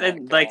masturbates,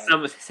 and like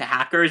some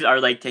hackers are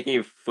like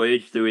taking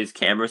footage through his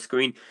camera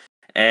screen,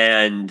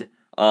 and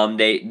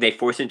they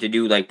force him to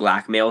do like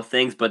blackmail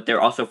things, but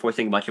they're also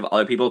forcing a bunch of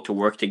other people to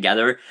work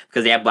together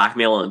because they have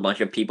blackmail on a bunch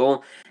of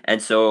people,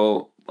 and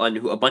so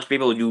a bunch of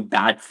people do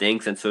bad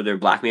things, and so they're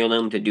blackmailing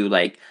them to do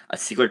like a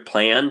secret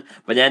plan.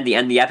 But then at the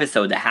end of the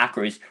episode, the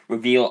hackers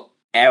reveal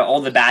all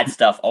the bad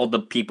stuff all the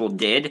people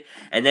did,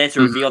 and then it's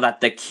revealed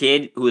that the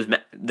kid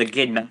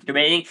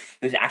masturbating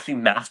was actually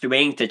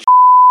masturbating to.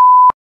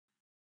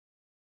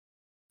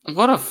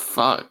 What a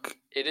fuck!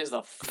 It is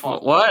a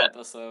fuck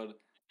episode.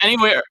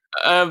 Anyway,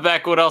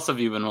 Beck, what else have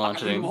you been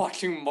watching? I've been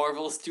watching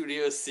Marvel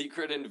Studios'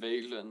 Secret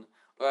Invasion,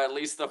 or at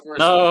least the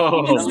first.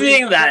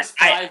 First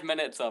 5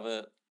 minutes of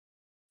it.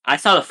 I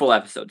saw the full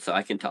episode, so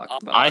I can talk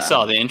about that. I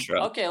saw the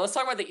intro. Okay, let's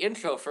talk about the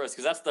intro first,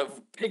 because that's the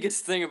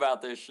biggest thing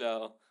about this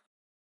show.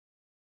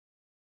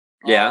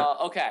 Yeah.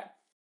 Okay,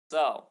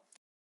 so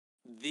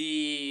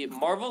the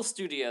Marvel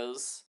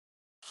Studios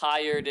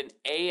hired an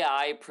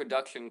AI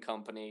production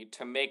company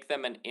to make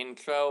them an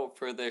intro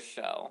for this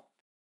show.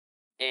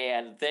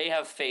 And they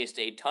have faced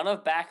a ton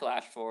of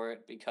backlash for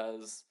it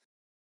because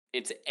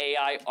it's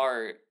AI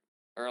art,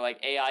 or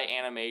like AI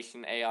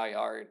animation, AI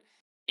art,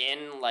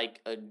 in like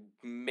a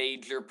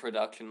major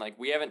production. Like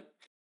we haven't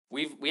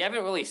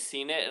really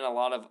seen it in a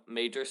lot of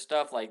major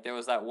stuff. Like there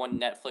was that one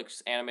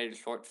Netflix animated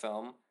short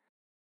film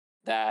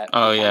that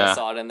I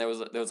saw it, and there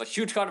was a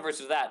huge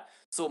controversy with that.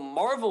 So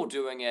Marvel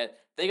doing it,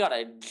 they got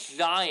a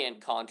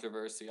giant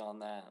controversy on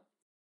that.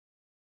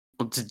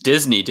 It's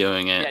Disney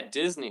doing it. Yeah,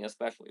 Disney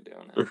especially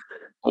doing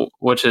it.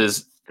 Which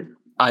is,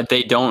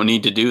 they don't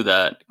need to do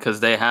that because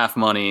they have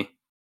money.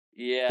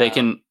 Yeah, they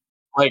can.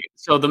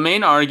 So the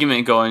main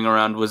argument going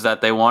around was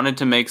that they wanted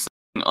to make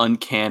something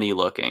uncanny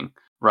looking,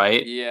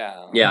 right?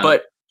 Yeah.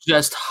 But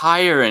just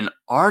hire an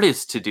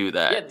artist to do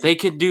that. Yeah, they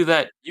could do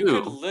that too. You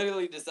could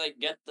literally just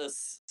get the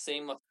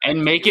same effect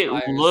and make it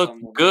look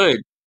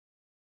good.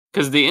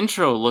 Because the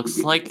intro looks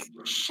like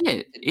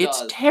shit.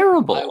 It's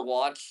terrible. I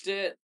watched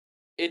it.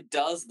 It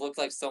does look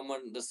like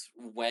someone just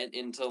went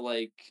into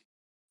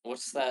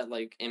what's that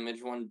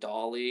image one,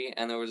 Dolly,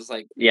 and they were just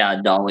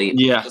Dolly,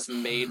 just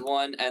made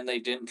one, and they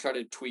didn't try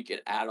to tweak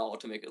it at all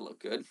to make it look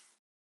good.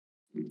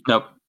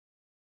 Nope.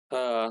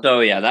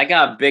 So yeah, that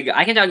got big.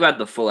 I can talk about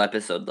the full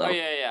episode though. Oh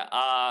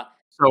yeah.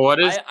 So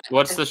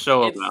what's the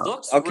show about? It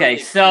looks okay,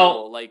 really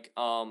so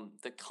cool,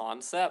 the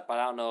concept, but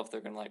I don't know if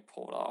they're gonna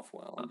pull it off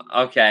well.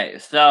 Okay,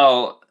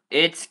 so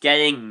it's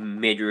getting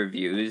mid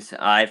reviews,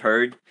 I've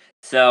heard.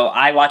 So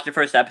I watched the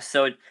first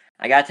episode.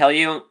 I gotta tell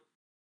you,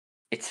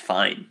 it's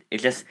fine.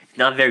 It's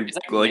not very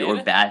good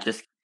or bad.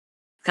 Just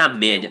kind of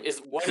mid.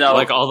 So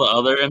like all the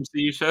other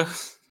MCU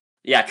shows.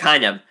 Yeah,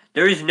 kind of.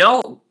 There is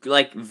no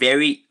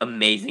very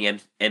amazing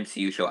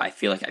MCU show I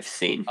feel like I've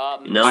seen.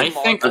 I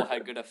think Marvel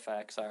had good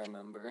effects. I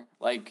remember.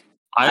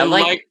 I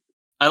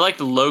liked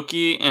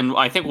Loki, and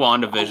I think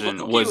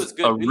WandaVision was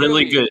a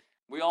really good.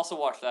 We also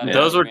watched that.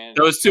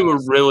 Those two were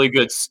really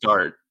good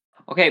start.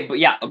 Okay, but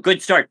yeah, a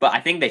good start. But I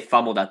think they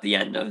fumbled at the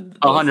end of.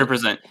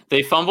 100%.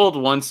 They fumbled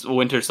once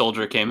Winter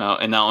Soldier came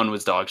out, and that one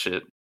was dog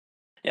shit.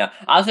 Yeah,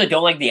 I also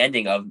don't like the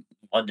ending of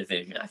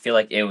WandaVision. I feel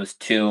like it was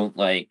too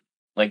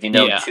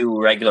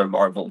too regular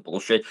Marvel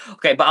bullshit.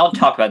 Okay, but I'll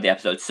talk about the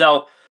episode.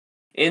 So,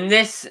 in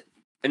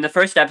the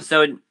first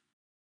episode,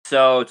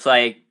 so it's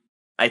I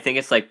think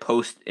it's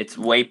it's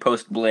way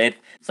post Blip.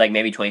 It's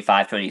maybe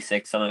 25,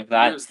 26, something like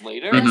that. Years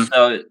later? And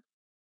so,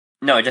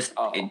 No, just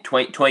Oh. in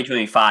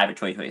 2025 or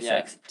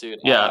 2026. Dude.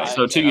 Yeah, I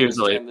so 2 can't years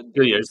later, understand the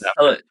 2 years dates.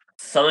 after.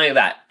 Something like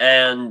that.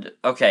 And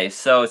okay,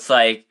 so it's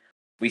like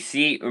we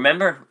see.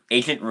 Remember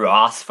Agent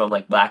Ross from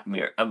like Black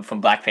Mirror, from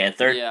Black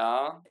Panther.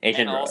 Yeah.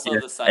 Agent And Ross. also yeah.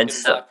 the second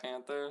so- Black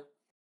Panther.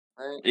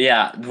 Right?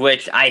 Yeah,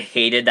 which I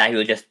hated that he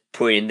would just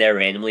put in there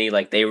randomly.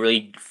 Like they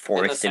really And the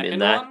forced him in second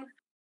that. one?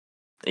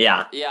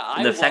 Yeah, Yeah,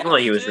 In the second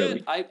one, he was watched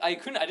it.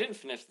 really- I didn't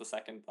finish the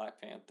second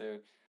Black Panther.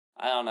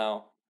 I don't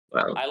know.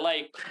 well, I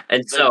like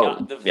and the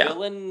so the yeah,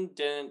 villain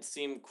didn't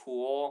seem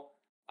cool.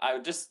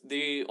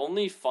 The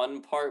only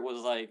fun part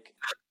was like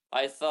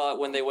I thought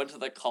when they went to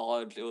the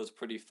college it was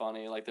pretty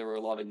funny. Like there were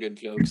a lot of good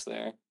jokes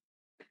there.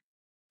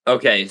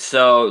 okay,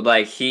 so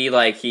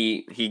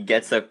he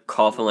gets a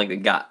call from like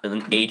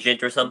an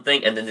agent or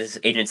something, and then this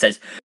agent says,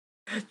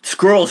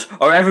 "Squirrels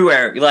are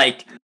everywhere."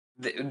 Like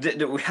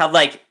we have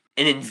like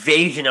an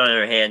invasion on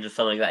our hands or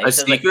something like that. A It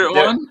says, like, secret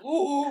they're- one?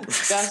 Ooh,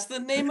 that's the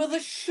name of the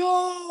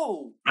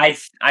show. I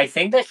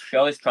think the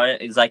show is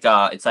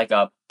like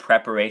a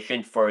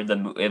preparation for the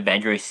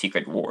Avengers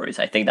Secret Wars.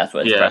 I think that's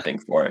what it's Yeah.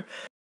 prepping for.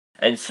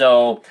 And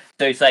so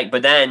it's like,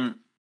 but then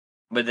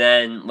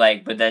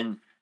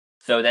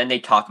so then they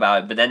talk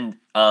about it. But then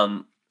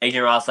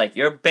Agent Ross like,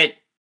 you're a bit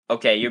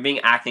okay. You're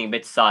acting a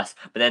bit sus.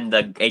 But then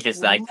the agent's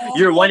like,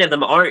 you're one of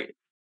them, aren't?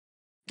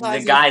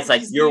 The guy's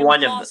like, he's you're the one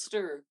of them.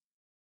 imposter.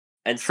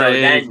 And so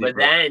Crazy, bro.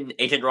 then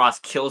Agent Ross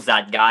kills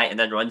that guy and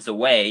then runs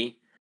away.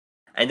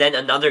 And then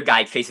another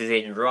guy chases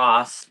Agent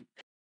Ross.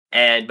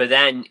 But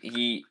then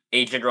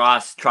Agent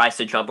Ross tries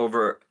to jump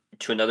over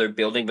to another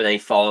building, but then he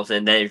falls,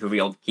 and then it's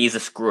revealed he's a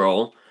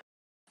Skrull.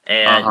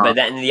 And Uh-huh. but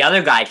then the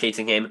other guy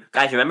chasing him,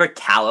 guys, remember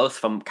Talos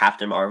from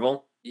Captain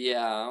Marvel,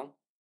 Yeah.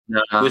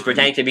 No. who was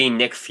pretending to be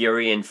Nick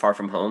Fury in Far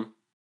From Home?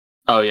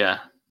 Oh yeah.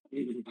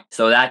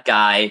 So that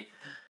guy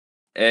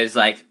is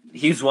like,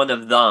 he's one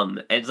of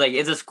them. It's like,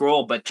 it's a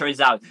Skrull, but turns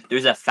out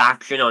there's a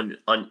faction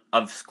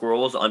of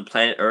Skrulls on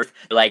planet Earth,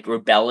 like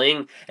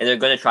rebelling, and they're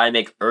gonna try to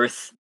make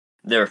Earth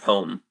their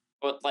home.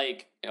 But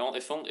like,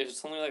 if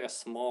it's only like a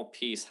small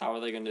piece, how are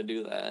they going to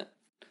do that?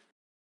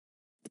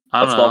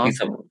 I A don't small know.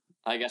 piece of-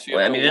 I guess you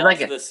Well, have I mean, to there's watch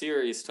like a- the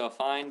series to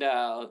find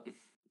out.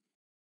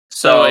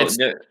 So it's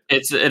there-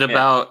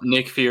 about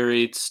Nick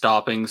Fury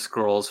stopping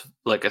Skrulls,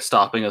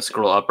 stopping a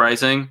Skrull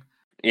uprising,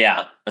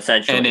 yeah,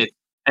 essentially.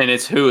 and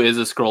it's who is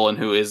a Skrull and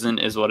who isn't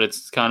is what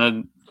it's kind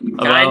of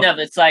about. Kind of,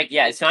 it's like,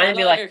 yeah, it's trying to Kinda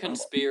be like like a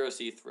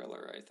conspiracy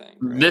thriller, I think.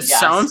 Right? This yeah,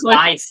 sounds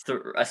like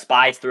a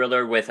spy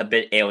thriller with a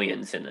bit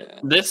aliens in it. Yeah.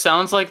 this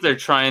sounds like they're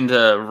trying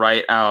to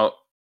write out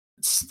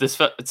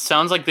it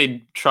sounds like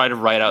they try to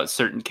write out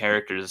certain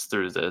characters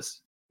through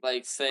this.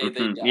 Like, say they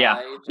Mhm,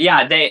 died.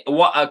 yeah.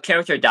 A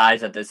character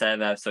dies at this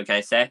end of episode. Can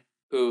I say?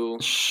 Who?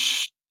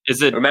 Is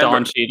it Remember-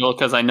 Don Cheadle?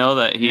 Because I know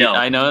that No.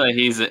 I know that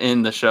he's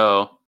in the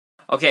show.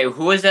 Okay,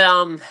 who is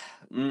it?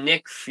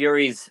 Nick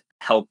Fury's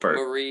helper,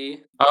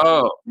 Marie.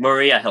 Oh,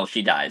 Maria Hill.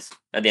 She dies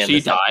at the end. She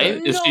of this episode.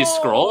 died? Is she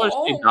Skrull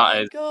or she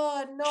dies? Oh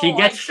my god, no! She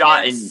gets I shot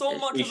cared in- so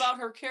much she- about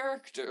her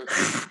character.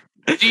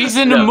 she's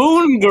in No.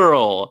 Moon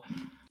Girl.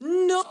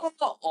 No!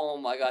 Oh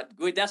my god.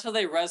 Wait, that's how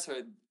they res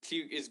her. She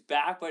is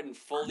back, but in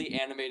fully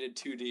animated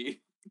 2D.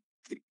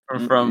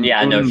 From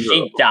Yeah, no, Moon she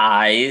Girl.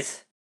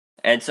 dies.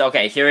 And so,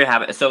 okay, here we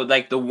have it. So,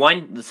 like, this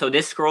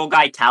Skrull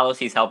guy, Talos,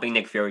 he's helping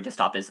Nick Fury to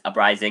stop this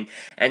uprising.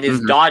 And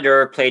his Mhm.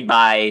 daughter, played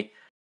by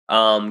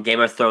Game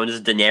of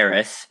Thrones'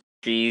 Daenerys,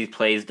 she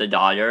plays the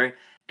daughter.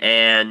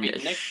 And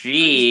Wait, Nick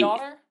she. Fury's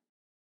daughter?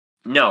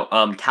 No,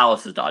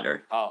 Talos'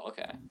 daughter. Oh,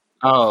 okay.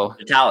 Oh,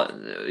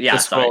 Yeah, the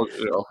sorry.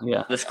 Skrull girl.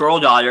 Yeah. The Skrull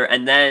daughter.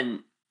 And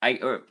then I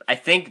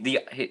think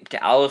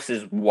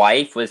Talos'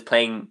 wife was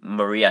playing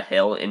Maria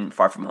Hill in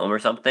Far From Home or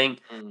something.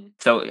 Mm.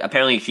 So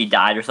apparently she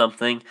died or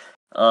something.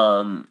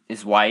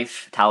 His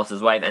wife,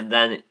 Talos' wife, and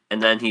then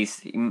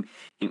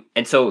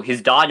and so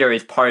his daughter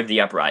is part of the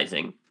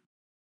uprising,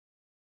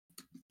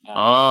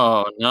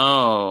 Oh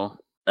no.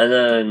 and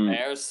then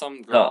There's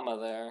some drama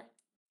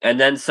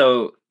there.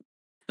 so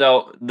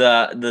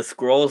the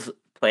Skrulls'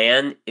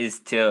 plan is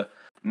to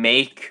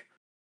make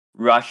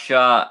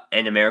Russia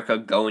and America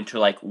go into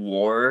like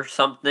war or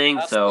something.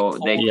 That's so the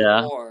they Cold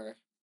Yeah. War.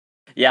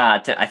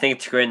 I think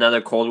to create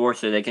another Cold War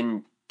so they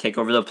can take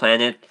over the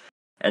planet.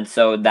 And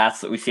so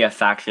that's we see a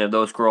faction of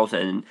those girls,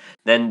 and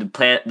then the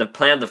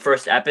plan of the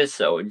first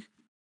episode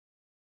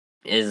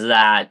is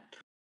that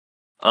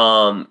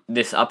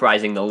this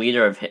uprising, the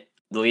leader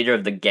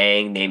of the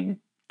gang named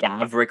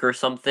Gavrik or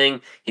something,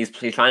 he's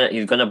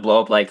gonna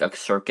blow up like a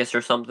circus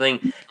or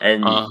something,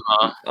 and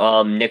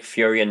Nick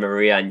Fury and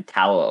Maria and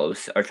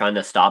Talos are trying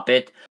to stop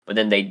it, but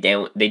then they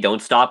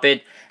don't stop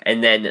it,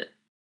 and then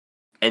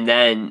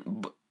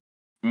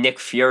Nick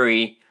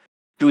Fury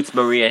shoots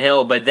Maria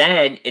Hill, but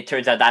then it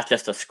turns out that's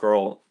just a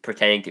Skrull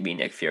pretending to be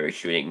Nick Fury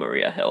shooting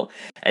Maria Hill.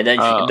 And then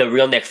the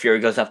real Nick Fury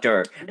goes after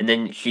her, and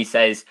then she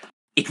says,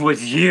 "It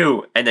was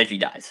you," and then she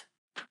dies.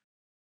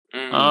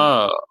 Mm.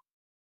 Oh.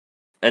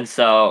 And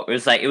so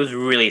it was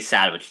really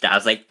sad when she died. I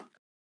was like,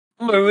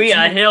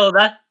 Maria Hill,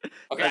 Okay,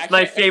 that's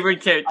my actually, favorite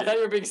I character. thought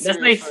you were being That's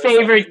serious my for a second.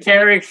 favorite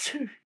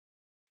character.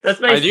 That's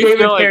my I do favorite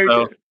feel like character.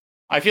 though,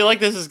 I feel like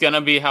this is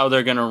gonna be how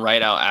they're gonna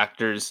write out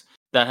actors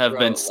that have Bro,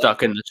 been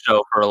stuck in the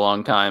show for a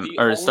long time, the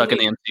or stuck in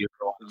the only- MCU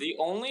for a while. The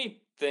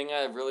only thing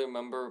I really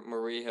remember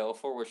Marie Hill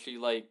for was she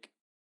like.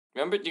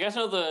 Remember? Do you guys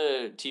know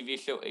the TV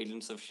show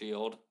Agents of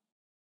Shield?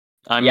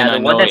 I mean, yeah, the I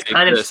one know that's it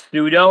kind of exists.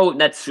 pseudo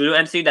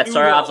MCU that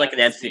started off like an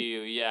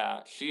MCU. Yeah,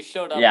 she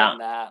showed up Yeah. in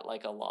that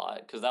like a lot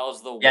because that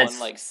was the Yeah, one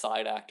like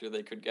side actor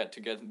they could get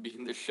to be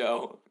in the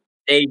show.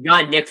 They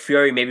got Nick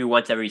Fury maybe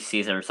once every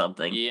season or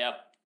something.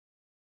 Yep.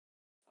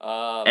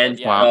 And But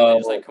yeah, they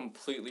just so- like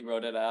completely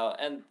wrote it out,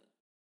 and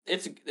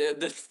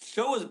the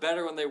show was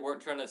better when they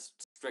weren't trying to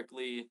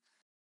strictly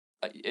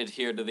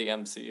adhere to the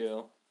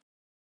MCU.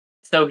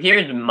 So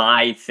here's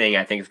my thing.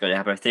 I think is going to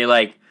happen.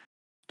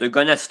 They're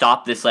going to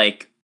stop this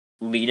like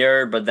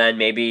leader, but then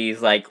maybe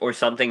he's like or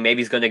something.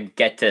 Maybe he's going to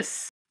get to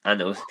I don't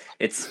know.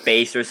 It's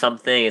space or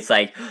something. It's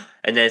like,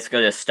 and then it's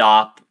going to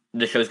stop.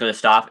 The show's going to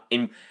stop.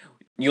 And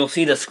you'll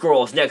see the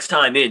Skrulls next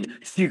time in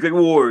Secret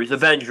Wars,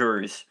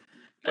 Avengers.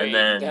 Wait, And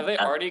then have they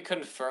already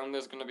confirmed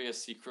there's going to be a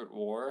Secret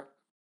War?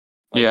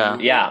 Yeah.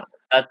 movie? yeah,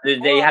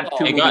 they have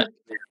two. It got-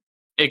 movies.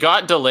 It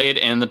got delayed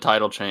and the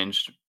title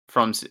changed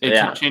from it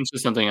Yeah. changed to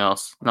something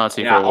else, not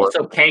Secret Yeah, War.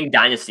 also Kang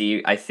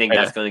Dynasty, I think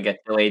Yeah. that's going to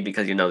get delayed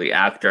because the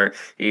actor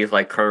he's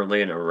like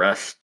currently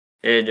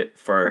arrested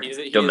for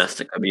He's-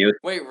 domestic abuse.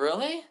 Wait,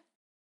 really?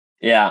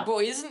 Yeah,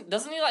 Bro,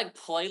 doesn't he like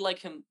play like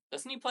him?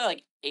 Doesn't he play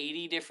like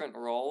 80 different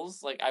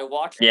roles? Like I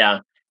watched yeah,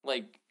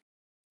 like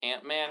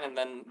Ant-Man, and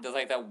then there's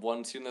like that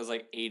one scene. There's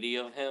like 80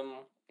 of him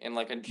in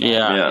like a giant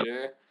Yeah.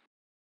 theater.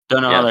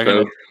 Don't know Yeah, how they're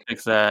so- gonna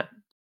fix that.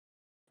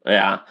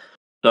 yeah.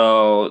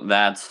 So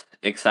that's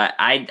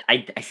exciting.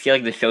 I feel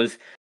like the show's.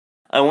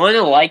 I want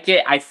to like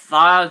it. I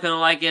thought I was gonna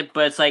like it,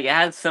 but it's like it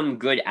had some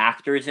good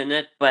actors in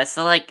it, but it's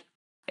like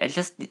it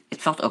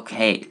felt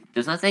okay.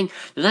 There's nothing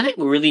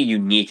really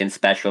unique and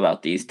special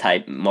about these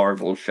type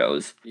Marvel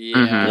shows. Yeah.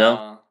 Mhm. You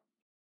know?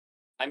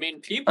 I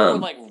mean, people were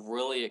Um, like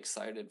really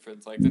excited for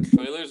it. Like the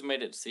trailers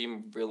made it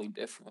seem really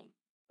different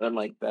and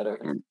like better.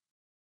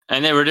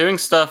 And they were doing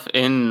stuff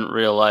in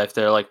real life.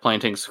 They're like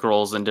planting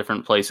scrolls in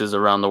different places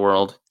around the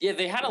world. Yeah,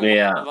 they had a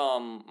Yeah. lot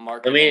of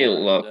marketing. me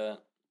around look. it.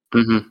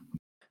 hmm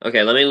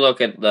Okay, let me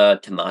look at the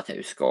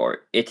tomato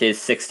score. It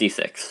is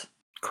 66.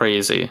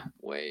 Crazy.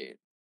 Wait,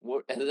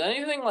 what has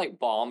anything like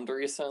bombed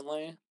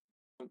recently?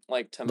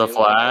 Like The tomato?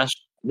 Flash.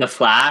 The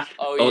Flash.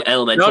 Oh, yeah.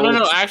 Elemental.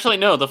 No. Actually,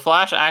 no. The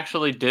Flash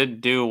actually did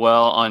do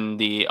well on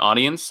the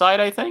audience side,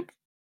 I think.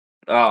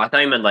 Oh, I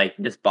thought you meant like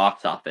just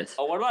box office.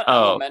 Oh, what about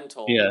Oh,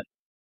 Elemental? Yeah.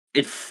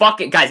 It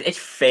fucking guys, it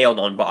failed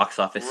on box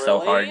office so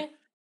hard. Really?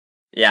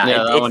 Yeah, Yeah,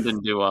 that it's one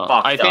didn't do well.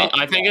 fucked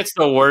I think it's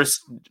the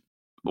worst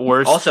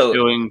Also,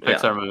 doing yeah.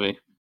 Pixar movie.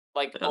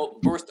 Like Yeah.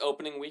 worst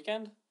opening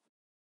weekend?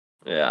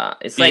 Yeah,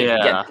 it's like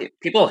Yeah.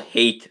 people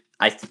hate.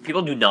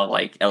 People do not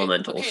like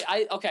Elementals.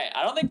 Okay,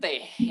 I don't think they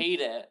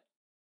hate it.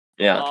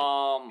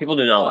 Yeah, people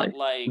do not but,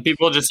 like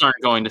People just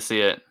aren't going to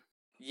see it.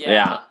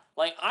 yeah.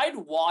 Like I'd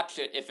watch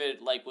it if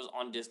it like was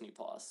on Disney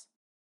Plus.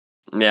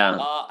 yeah,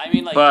 I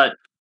mean but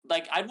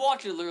like I'd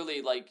watch it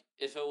literally like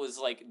if it was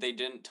like they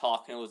didn't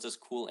talk and it was just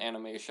cool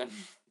animation.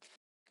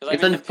 Because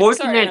It's I mean, the Pixar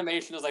unfortunate-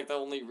 animation is like the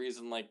only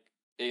reason like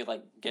they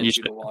like get You you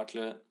should- to watch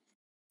it.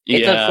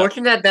 it's Yeah.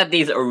 unfortunate that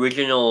these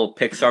original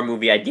Pixar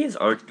movie ideas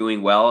aren't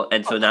doing well,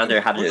 and so I now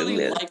they're having really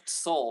to. liked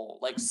Soul.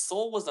 Like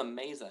Soul was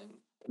amazing.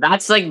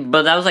 That's like,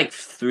 but that was like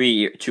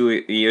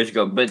 2 years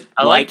ago. But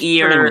I liked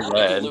Lightyear. Turning I liked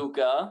Red.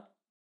 Luca.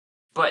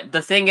 But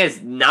the thing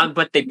is now,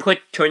 but they put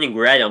Turning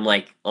Red on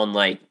like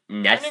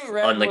Net Turning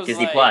Red on like was,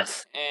 Disney like,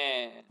 Plus.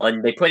 Eh.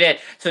 And they put it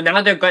so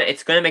now they're going.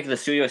 It's going to make the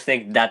studios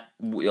think that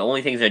the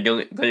only things they're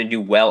going to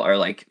do well are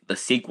like the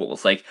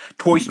sequels, like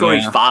Toy Story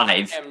Yeah.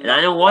 5, am and I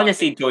not don't want to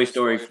see watching Toy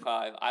Story.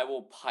 5. I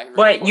will pirate.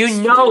 But Toy you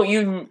Story.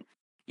 know,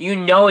 you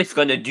know it's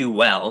going to do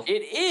well.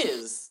 It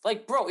is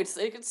like, bro. It's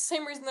the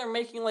same reason they're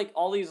making like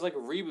all these like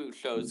reboot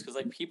shows because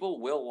like people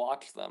will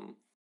watch them.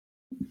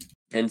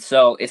 And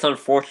so it's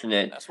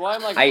unfortunate. That's why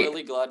I'm like I-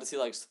 really glad to see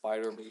like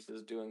Spider-Verse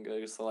is doing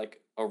good. So like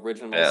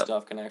original Yeah.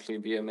 stuff can actually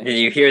be amazing. Did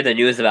you hear the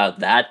news about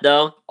that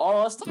though?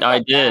 Oh, let's talk I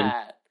about did.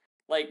 that.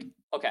 Like,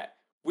 okay,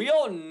 we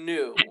all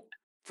knew.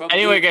 From the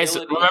Anyway, guys,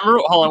 ability-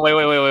 remember? Hold on,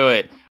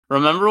 wait.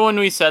 Remember when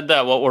we said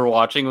that what we're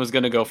watching was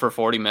going to go for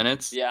 40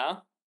 minutes? Yeah.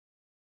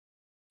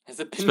 Has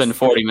it It's been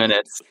 40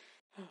 minutes.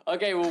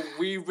 Okay, well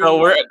we. So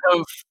we're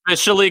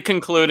officially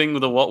concluding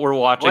the what we're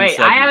watching. Wait,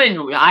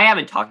 segment. I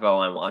haven't talked about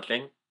what I'm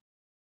watching.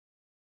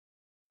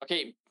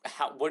 Okay,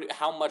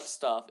 how much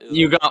stuff is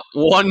You it? got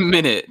 1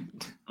 minute.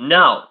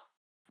 No,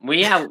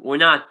 we're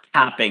not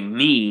capping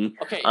me.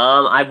 Okay,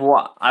 I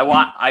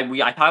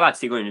talk about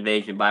Secret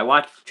Invasion, but I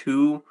watched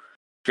 2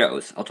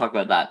 shows. I'll talk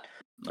about that.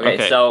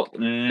 Okay. So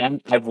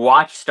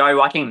started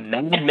watching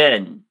Mad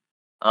Men.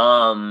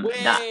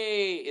 wait, That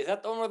is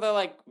that the one where they're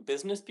like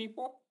business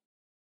people?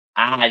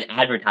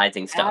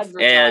 advertising stuff,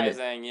 and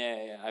Advertising,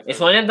 yeah. I've it's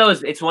heard one of of that.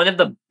 those. It's one of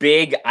the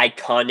big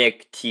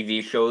iconic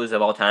TV shows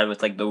of all time.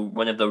 It's like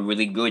one of the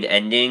really good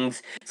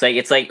endings. It's like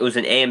it was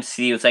an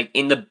AMC. It was like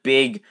in the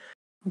big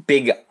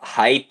big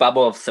hype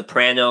bubble of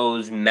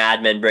Sopranos,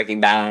 Mad Men, Breaking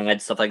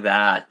Bad, stuff like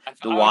that.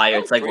 The Wire.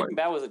 feel It's like Breaking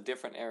Bad was a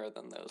different era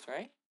than those,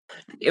 right?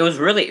 it was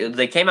really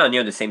they came out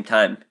near the same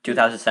time,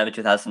 2007,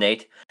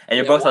 2008, and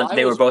they're both well, on.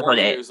 They I were was both 1 on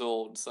A. years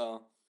old,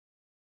 so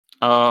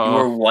You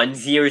were Oh, 1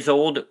 years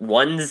old.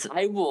 One's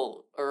I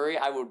will, Uri,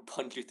 I would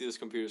punch you through this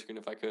computer screen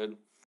if I could.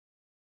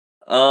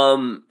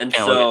 and Can't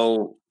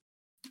so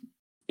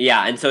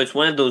yeah, and so it's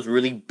one of those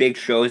really big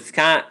shows.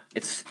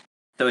 It's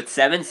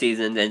 7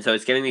 seasons, and so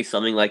it's giving me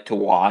something like to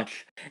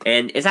watch,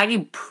 and it's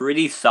actually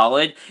pretty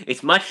solid.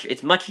 It's not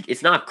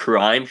a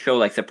crime show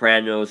like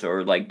Sopranos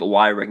or like The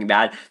Wire, Breaking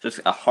Bad, so it's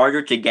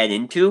harder to get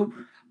into.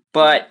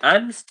 But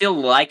I'm still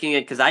liking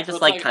it because I So just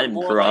it's like kind of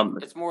more drama,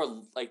 it's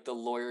more like the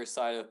lawyer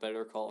side of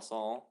Better Call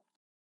Saul.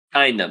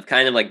 kind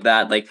of like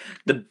that. Like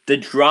the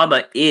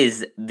drama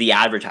is the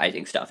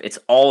advertising stuff. It's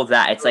all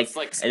that. It's So like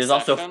it's and there's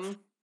also Succession.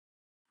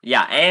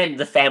 yeah, and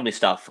the family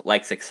stuff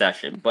like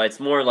Succession, but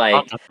it's more like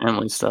lots of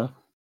family stuff.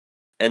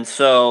 and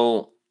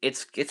so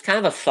it's kind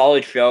of a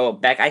solid show.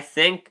 Beck, I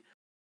think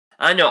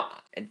I don't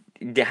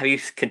know. Have you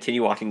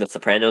continued watching The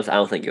Sopranos? I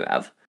don't think you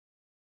have.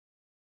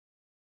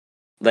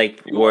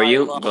 Like, were I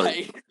you?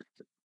 lie.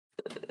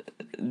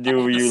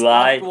 Do I you stopped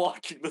lie?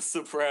 watching The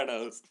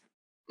Sopranos.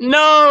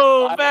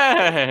 No, I-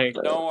 back.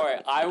 Don't worry,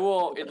 I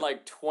will in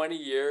like 20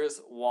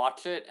 years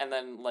watch it and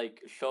then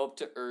like show up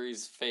to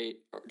Uri's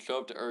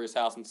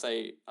house and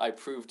say I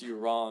proved you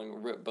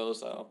wrong, Rip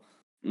Bozo.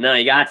 No,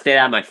 you gotta say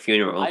that at my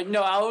funeral. I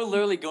know I would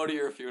literally go to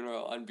your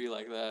funeral and be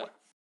like that.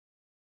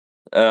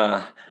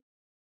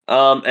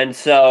 And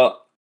so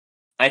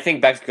I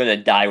think Beck's gonna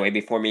die way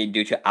before me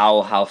due to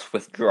Owl House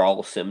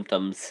withdrawal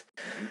symptoms.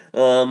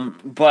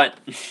 But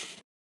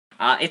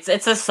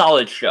it's a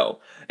solid show.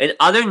 In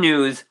other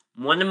news,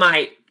 one of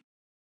my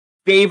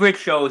favorite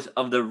shows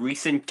of the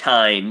recent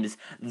times,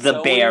 The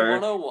Zoe Bear.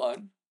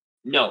 101.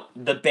 No,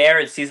 The Bear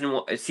in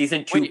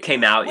season 2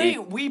 came out.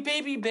 Wait, We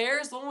Baby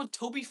Bears, the one with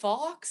Toby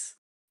Fox?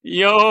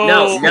 Yo,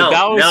 No,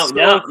 that was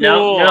so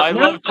cool. I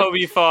love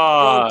Toby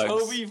Fox. Bro,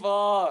 Toby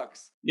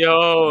Fox.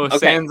 Yo, Okay.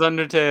 Sans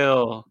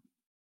Undertale.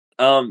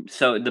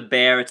 So The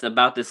Bear, it's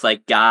about this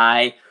like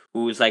guy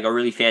who was like a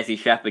really fancy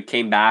chef, but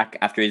came back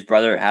after his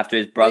brother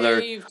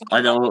You've talked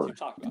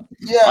about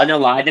it.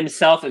 unalived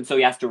himself, and so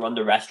he has to run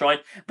the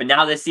restaurant. But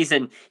now this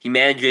season, he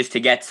manages to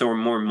get some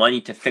more money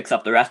to fix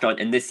up the restaurant,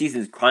 and this season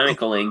is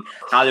chronicling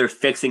how they're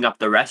fixing up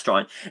the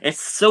restaurant.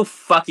 It's so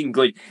fucking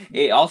good.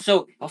 It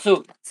also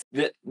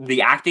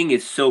the acting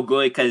is so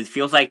good because it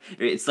feels like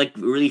it's like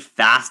really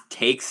fast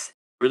takes,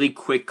 really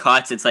quick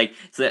cuts. It's like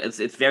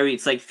it's very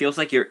it's like feels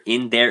like you're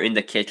in there in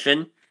the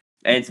kitchen,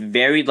 and it's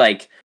very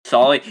like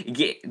solid.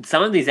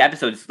 Some of these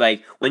episodes,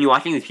 like when you're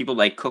watching these people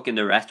like cook in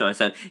the restaurant,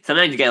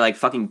 sometimes you get like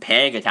fucking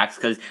panic attacks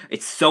because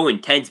it's so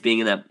intense being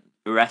in a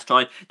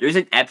restaurant. There's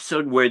an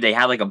episode where they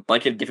have like a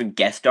bunch of different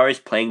guest stars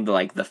playing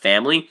the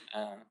family,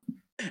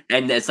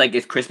 and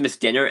it's Christmas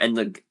dinner, and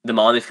the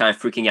mom is kind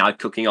of freaking out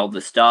cooking all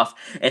the stuff.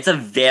 It's a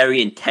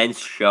very intense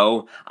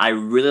show. I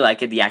really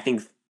like it. The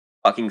acting's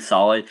fucking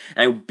solid.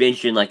 And I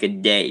binged in like a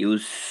day. It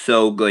was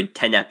so good.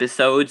 10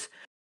 episodes.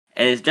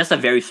 And it's just a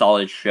very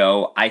solid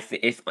show.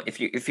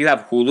 If you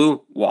have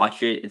Hulu,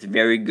 watch it. It's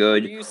very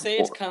good. Do you say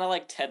it's kind of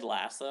like Ted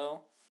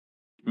Lasso?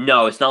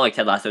 No, it's not like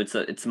Ted Lasso.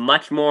 It's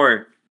much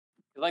more.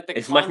 Like the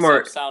It's concept much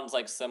more. sounds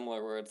like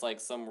similar, where it's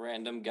like some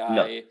random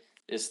guy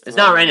is. It's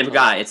not a thrown random into,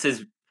 guy. like- It's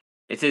his.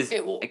 It's his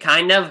It will-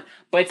 kind of,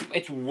 but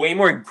it's way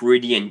more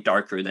gritty and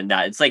darker than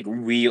that. It's like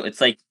real. It's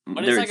like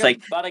But there. it's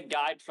like about a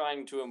guy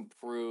trying to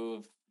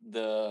improve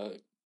the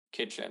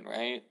kitchen,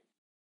 right?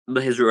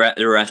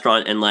 The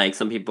restaurant, and like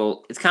some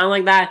people, it's kind of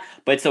like that,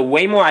 but it's a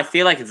way more. I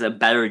feel like it's a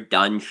better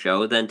done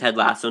show than Ted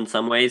Lasso in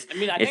some ways. I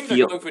mean, I It think feel-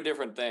 they're going for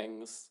different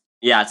things.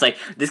 Yeah, it's like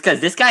this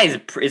guy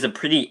is a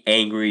pretty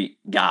angry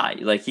guy.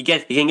 Like he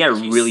can get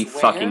He really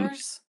fucking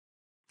swears?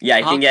 yeah.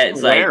 He can get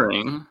it's like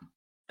Swearing.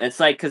 it's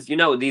like because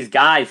these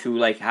guys who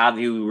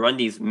run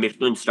these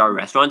Michelin star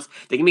restaurants,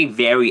 they can be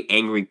very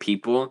angry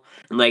people,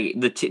 and like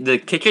the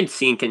kitchen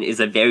scene is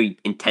a very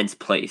intense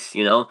place.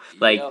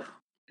 Like. Yep.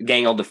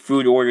 Getting all the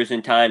food orders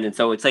in time, and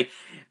so it's like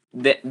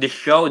the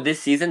show this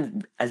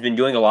season has been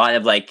doing a lot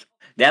of like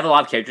they have a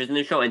lot of characters in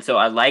the show, and so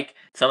I like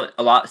some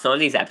of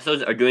these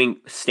episodes are doing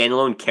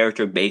standalone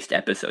character based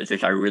episodes,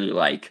 which I really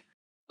like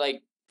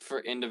Like for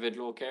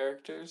individual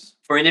characters.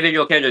 for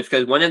individual characters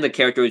because one of the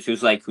characters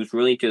who's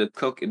really into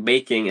the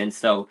baking, and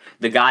so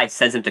the guy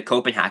sends him to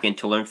Copenhagen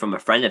to learn from a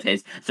friend of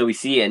his, so we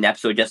see an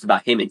episode just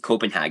about him in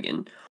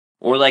Copenhagen,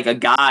 or like a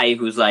guy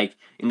who's like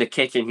in the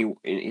kitchen,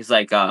 he's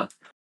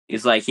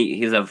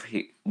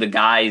the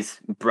guy's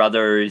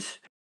brother's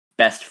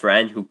best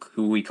friend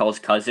who he calls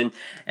cousin,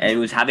 and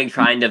who's having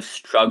kind of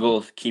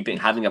struggles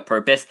having a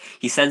purpose.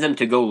 He sends him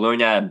to go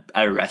learn at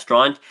a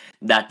restaurant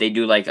that they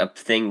do like a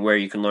thing where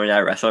you can learn at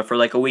a restaurant for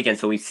like a weekend.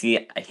 So we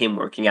see him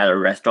working at a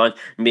restaurant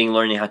and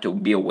learning how to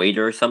be a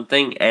waiter or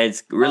something, and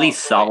it's really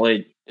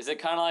solid. Is it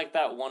kind of like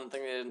that one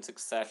thing they did in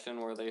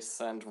Succession where they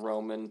sent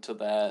Roman to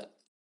that,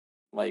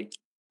 like?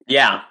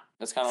 Yeah.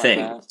 It's kind of thing.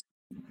 like that.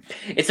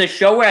 It's a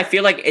show where I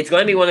feel like it's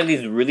going to be one of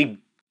these really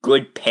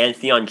good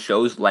pantheon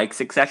shows like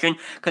Succession,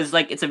 because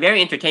like it's a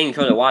very entertaining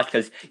show to watch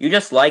because you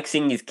just like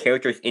seeing these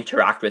characters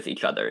interact with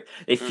each other.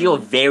 They feel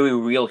very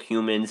real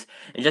humans,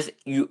 and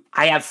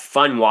I have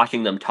fun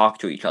watching them talk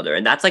to each other,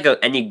 and that's like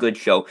any good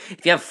show.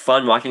 If you have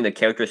fun watching the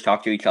characters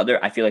talk to each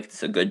other, I feel like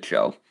it's a good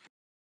show.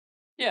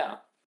 Yeah.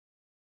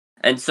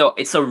 And so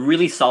it's a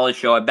really solid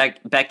show. I bet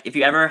if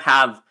you ever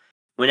have,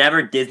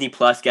 whenever Disney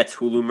Plus gets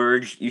Hulu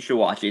merged, you should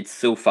watch it. It's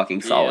so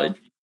fucking solid.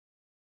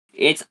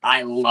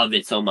 I love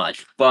it so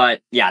much.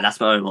 But yeah, that's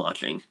what I'm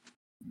watching.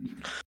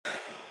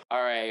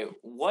 All right,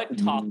 what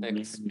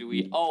topics do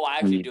we? Oh, I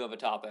actually do have a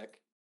topic.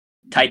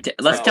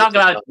 Let's talk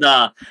about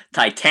the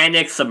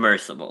Titanic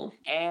submersible.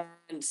 And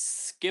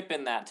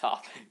skipping that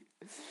topic,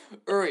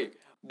 Uri,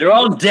 they're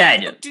all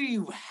dead. What do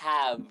you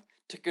have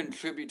to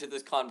contribute to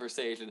this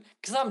conversation?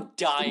 Because I'm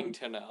dying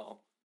to know.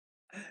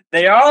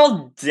 They are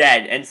all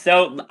dead, and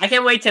so I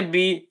can't wait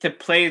to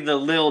play the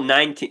little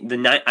I'm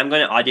going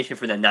to audition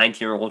for the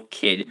 19-year-old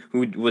kid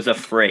who was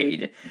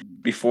afraid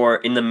before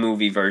in the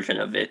movie version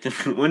of it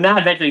when that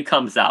eventually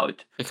comes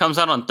out. It comes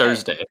out on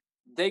Thursday.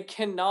 They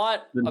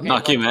cannot. The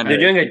documentary.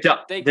 They're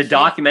doing the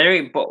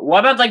documentary, but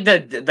what about like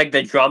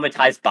the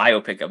dramatized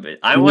biopic of it?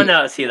 I want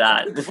to see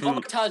that.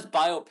 Dramatized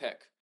biopic,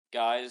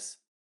 guys.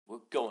 We're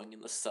going in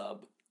the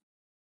sub.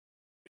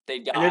 They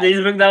die. And then they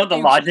just bring out the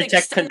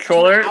Logitech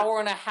controller. An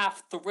hour and a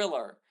half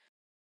thriller.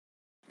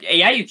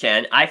 Yeah, you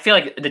can. I feel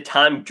like the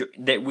time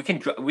that we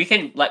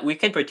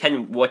can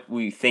pretend what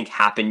we think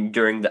happened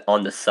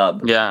on the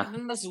sub. Yeah. And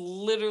then that's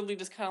literally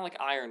just kind of like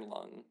Iron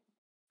Lung.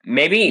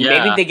 Maybe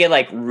they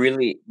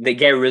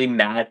get really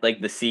mad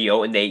like the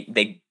CEO and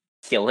they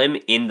kill him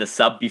in the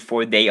sub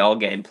before they all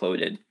get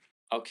imploded.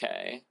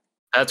 Okay.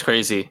 That's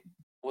crazy.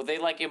 Well, they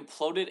like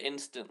imploded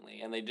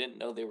instantly and they didn't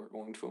know they were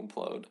going to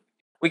implode.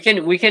 We can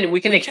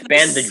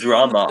expand the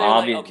drama,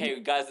 obviously. Like, okay,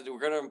 guys, we're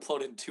gonna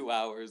implode in 2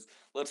 hours.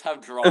 Let's have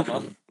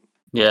drama.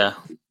 Yeah.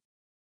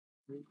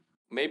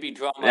 Maybe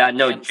drama. Yeah,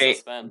 no.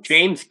 Suspense.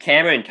 James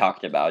Cameron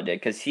talked about it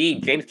because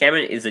James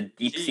Cameron is a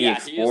deep sea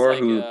explorer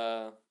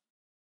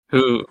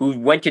who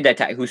went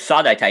to who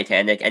saw that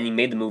Titanic and he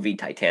made the movie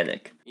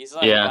Titanic. He's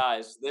like,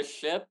 guys, this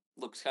ship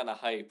looks kind of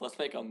hype. Let's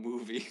make a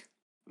movie.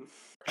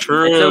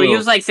 True. And so he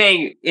was like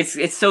saying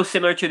it's so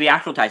similar to the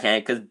actual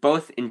Titanic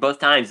because in both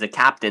times the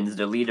captains,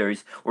 the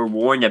leaders, were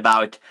warned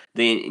about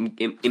the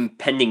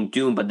impending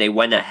doom, but they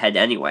went ahead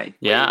anyway.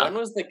 Yeah. When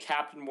was the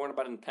captain warned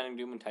about impending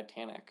doom in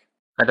Titanic?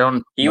 I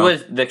don't.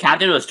 The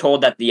captain was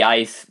told that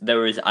there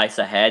was ice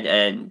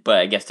ahead, but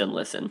I guess didn't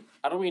listen.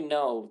 How do we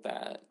know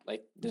that?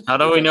 Like, how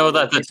do we know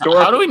that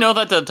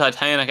the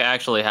Titanic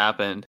actually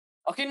happened?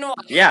 Okay, no.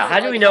 Yeah, how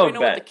do we know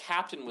what the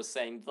captain was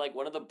saying? Like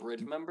one of the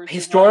bridge members.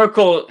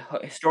 Historical.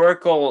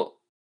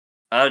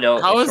 I don't know.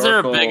 How is there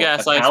a big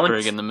ass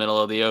iceberg in the middle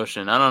of the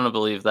ocean? I don't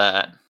believe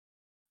that.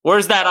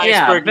 Where's that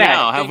iceberg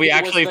now? Have we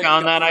actually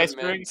found that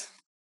iceberg?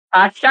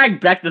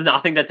 Beck does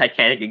not think that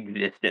Titanic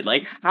existed.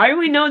 Like, how do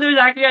we know there's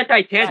actually a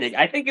Titanic?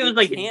 I think it was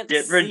like a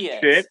different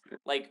ship.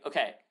 Like,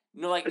 okay,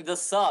 no, like the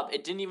sub,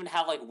 it didn't even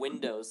have like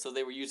windows, so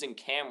they were using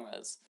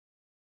cameras.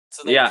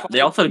 So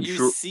they also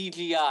used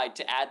CGI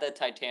to add the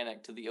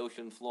Titanic to the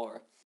ocean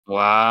floor.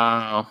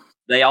 Wow.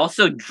 They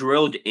also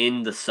drilled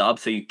in the sub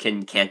so you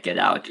can't get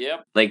out.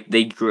 Yep. Like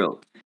they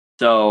drilled.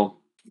 So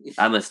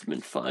that must have been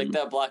fun. Like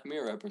that Black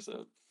Mirror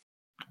episode.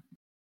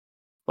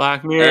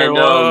 Black Mirror. And,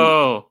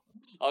 whoa.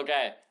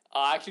 Okay.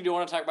 I actually do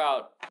want to talk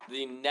about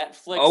the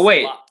Netflix. Oh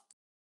wait.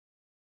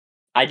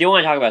 I do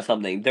want to talk about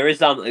something.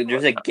 There's a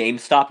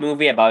GameStop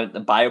movie about the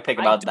biopic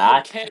about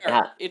that.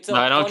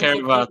 I don't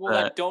care about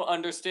that. Don't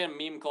understand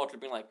meme culture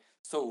being like,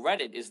 so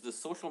Reddit is the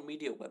social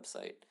media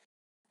website.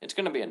 It's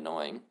gonna be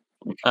annoying.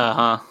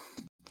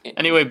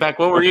 Anyway, Beck,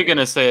 what were you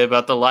gonna say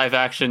about the live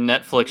action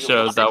Netflix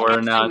shows that were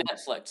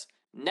announced?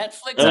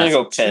 Netflix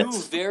has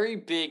two very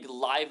big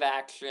live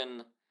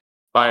action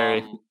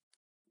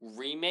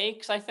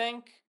remakes, I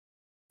think.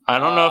 I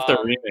don't know if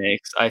they're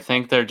remakes. I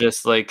think they're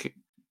just like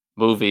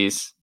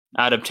movies.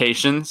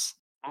 Adaptations?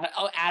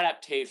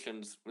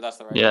 Adaptations. That's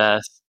the right Yes.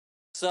 word.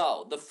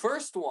 So, the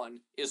first one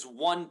is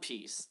One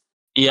Piece.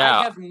 Yeah.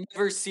 I have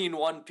never seen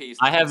One Piece.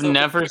 I have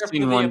never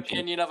seen One Piece. The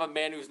opinion of a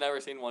man who's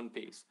never seen One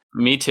Piece.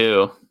 Me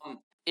too.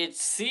 It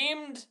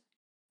seemed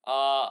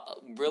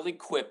really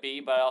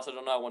quippy, but I also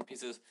don't know how One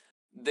Piece is.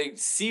 The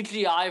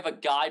CGI of a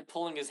guy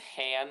pulling his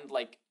hand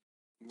like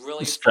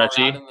really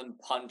stretchy and then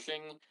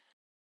punching.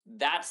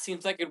 That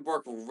seems like it'd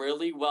work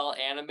really well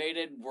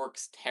animated,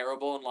 works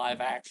terrible in live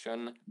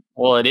action.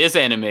 Well, it is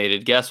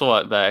animated. Guess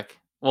what, Beck?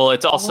 Well,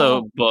 it's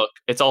also book.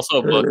 It's also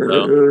a book,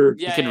 though.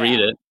 You can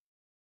read it.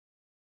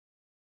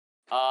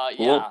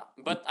 Yeah.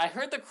 But I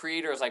heard the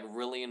creator is like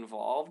really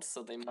involved,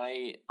 so they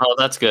might... Oh,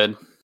 that's good.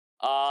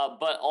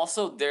 But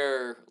also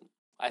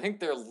I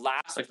think their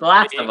last... Like The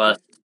Last of Us.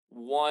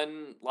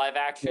 One live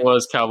action...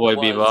 Was Cowboy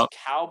Bebop.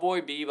 Cowboy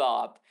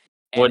Bebop.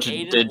 Which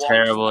did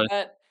terribly.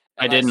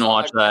 I didn't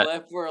watch that.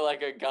 Clip where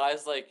like a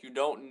guy's like, you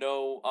don't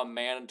know a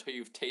man until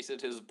you've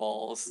tasted his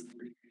balls,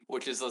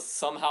 which is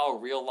somehow a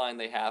real line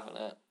they have in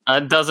it.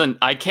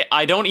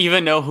 I don't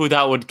even know who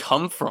that would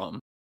come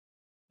from.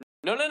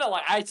 No.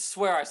 Like, I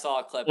swear I saw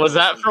a clip. Was It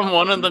that from incredible.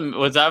 one of the?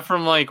 Was that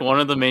from like one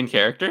of the main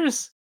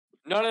characters?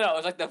 No. It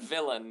was like the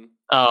villain.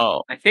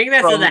 Oh, I think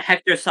that's From- the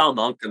Hector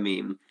Salamanca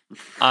meme.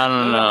 I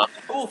don't know.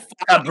 Oh,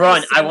 fuck,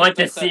 Cabron, you I want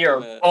to just see sent your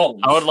me the clip of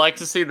it. balls. I would like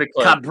to see the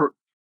clip.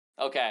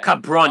 Okay.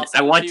 Cabron, I'll I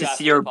send it want you to after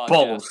see the your podcast.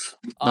 balls.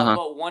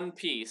 But One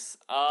Piece.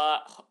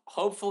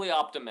 Hopefully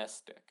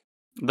optimistic.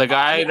 The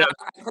guy I that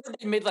heard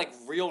they made like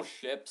real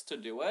ships to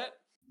do it.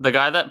 the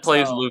guy that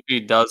plays So-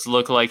 Luffy does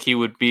look like he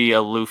would be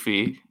a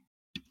Luffy.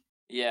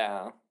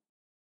 Yeah.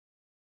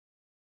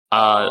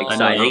 I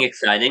know.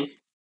 Exciting.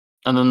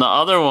 And then the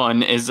other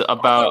one is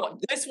about. Oh,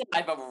 this one I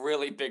have a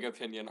really big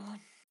opinion on.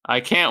 I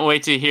can't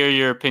wait to hear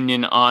your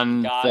opinion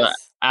on Guys. the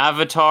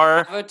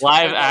Avatar live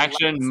the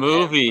action last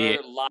movie.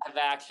 ever live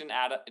action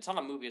it's not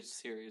a movie, it's a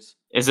series.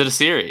 Is it a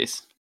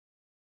series?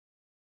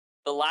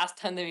 The last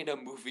time they made a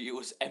movie, it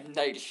was M.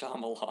 Night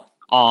Shyamalan.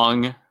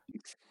 Ong.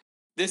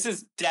 This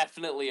is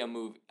definitely a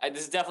movie.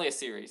 This is definitely a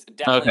series.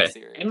 Definitely Okay. a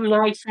series. I'm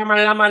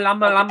like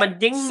lama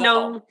ding So,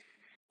 dong.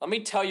 let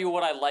me tell you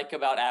what I like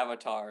about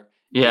Avatar.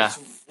 Yeah.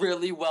 It's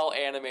really well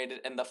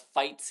animated, and the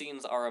fight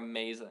scenes are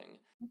amazing.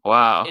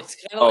 Wow. It's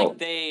kind of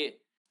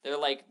Oh.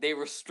 like they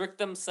restrict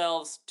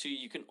themselves to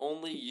you can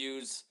only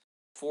use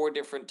 4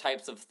 different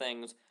types of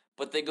things,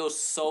 but they go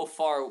so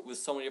far with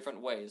so many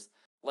different ways.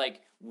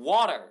 Like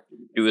water.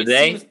 Do It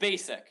they? seems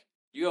basic.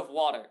 You have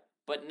water,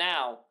 but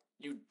now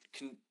you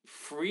can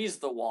freeze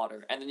the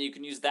water, and then you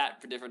can use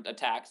that for different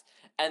attacks.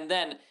 And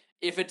then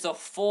if it's a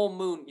full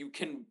moon, you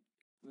can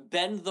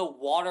bend the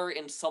water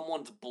in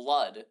someone's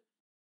blood.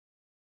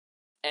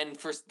 And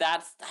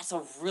that's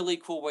a really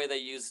cool way they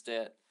used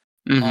it.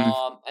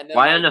 Mhm. And then,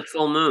 Why like, on a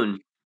full moon?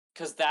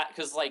 because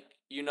like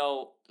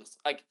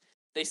like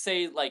they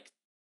say like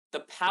the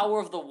power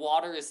of the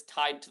water is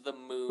tied to the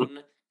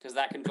moon because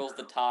that controls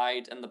the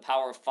tide, and the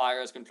power of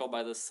fire is controlled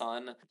by the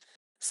sun.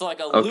 So like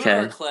a lunar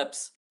Okay.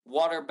 eclipse,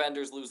 water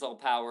benders lose all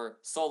power.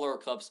 Solar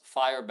eclipse,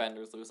 fire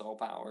benders lose all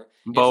power.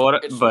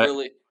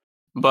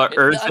 But It-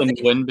 Earth I and think-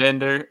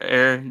 Windbender,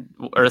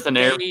 Earth and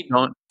air They-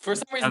 don't. For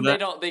some reason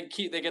that? they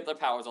get their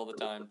powers all the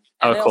time.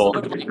 Oh, they also cool.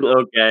 go to, like,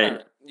 Okay.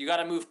 air. You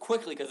gotta move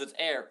quickly because it's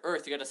air.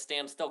 Earth, you gotta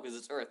stand still because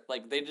it's earth.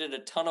 Like, they did a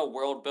ton of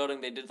world building.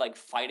 They did, like,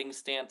 fighting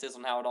stances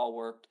on how it all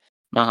worked.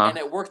 Uh-huh. And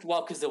it worked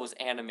well because it was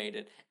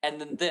animated.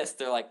 And then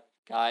they're like,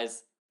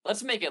 guys,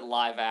 let's make it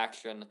live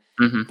action.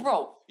 Mhm.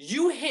 Bro,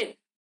 you hit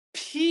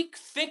peak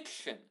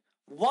fiction.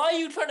 Why are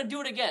you trying to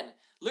do it again?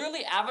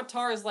 Literally,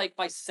 Avatar is, like,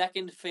 my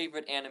second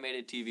favorite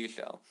animated TV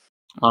show.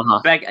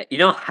 Uh-huh. Beck, you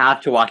don't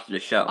have to watch the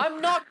show.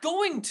 I'm not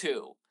going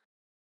to.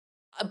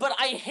 But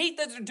I hate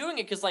that they're doing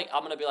it because, like,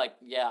 I'm gonna be like,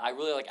 yeah, I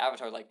really like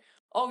Avatar. Like,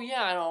 oh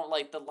yeah, I don't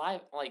like the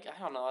live. Like, I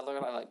don't know.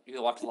 I like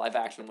you watched the live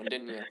action one,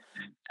 didn't you,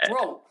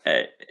 bro?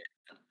 Hey,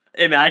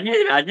 imagine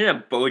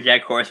a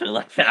BoJack Horseman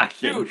live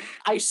action. Dude,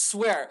 I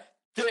swear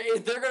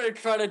they're gonna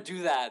try to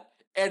do that,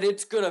 and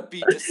it's gonna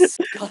be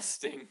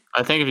disgusting.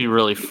 I think it'd be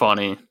really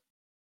funny.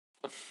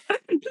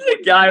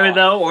 The guy with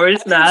the horse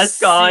Have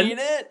mask you on. seen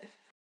it,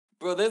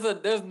 bro? There's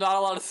not a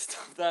lot of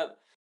stuff that,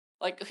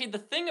 like, okay. The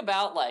thing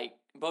about like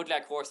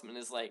BoJack Horseman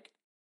is like,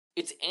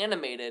 it's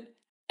animated,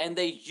 and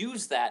they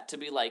use that to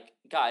be like,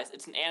 guys,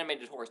 it's an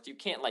animated horse. You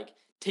can't like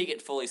take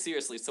it fully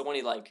seriously. So when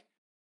he like,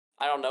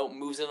 I don't know,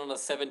 moves in on a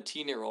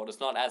 17-year-old, it's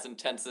not as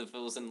intense if it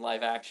was in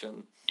live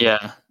action.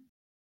 Yeah.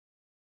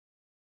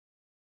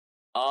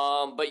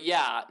 But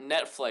yeah,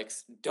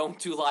 Netflix, don't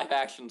do live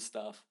action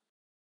stuff.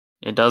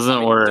 It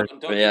doesn't work.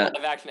 Don't Yeah. do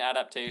live action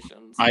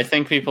adaptations. I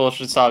think people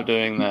should stop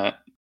doing that.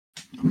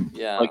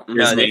 Yeah. Like No,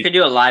 they Disney. could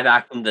do a live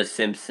action The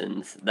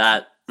Simpsons.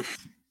 That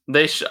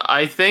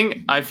I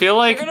feel They're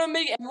like gonna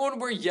make everyone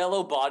wear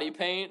yellow body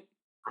paint.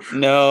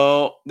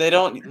 no, they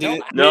don't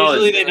do. No,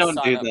 Usually I'm they gonna don't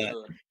sign do up that.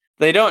 for it.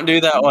 They don't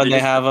do that when They they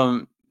just- have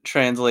them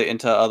translate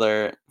into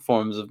other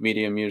forms of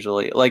medium.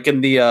 Usually, like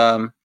in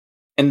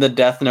the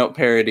Death Note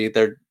parody,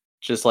 they're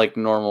just like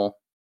normal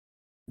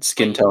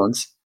skin Wait.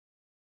 tones.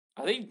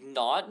 Are they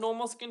not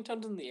normal skin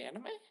tones in the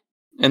anime?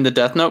 In the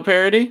Death Note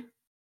parody,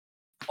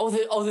 Oh,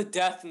 the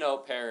Death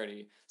Note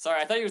parody.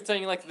 Sorry, I thought you were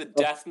saying like the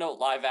Death Note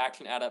live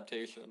action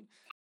adaptation.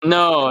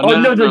 no,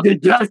 oh no, no. the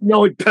Death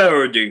Note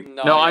parody.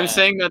 No, I'm yeah.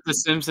 saying that the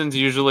Simpsons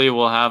usually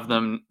will have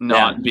them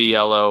not be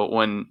yellow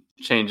when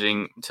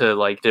changing to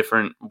like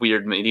different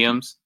weird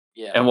mediums,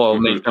 Yeah. and will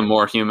Mhm. make them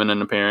more human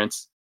in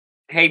appearance.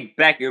 Hey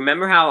Beck, you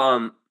remember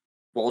how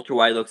Walter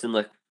White looks in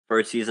the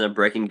first season of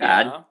Breaking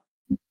Bad? Yeah.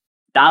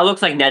 That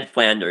looks like Ned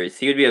Flanders.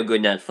 He would be a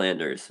good Ned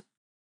Flanders.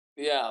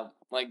 Yeah,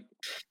 like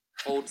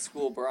old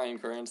school Bryan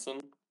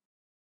Cranston.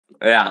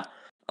 Yeah.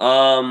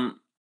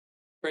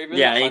 Craven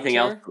Yeah. the Anything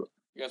else? Hunter?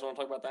 You guys want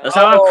to talk about that? Let's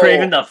talk about Oh.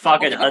 Craven the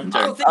fucking Oh, Hunter.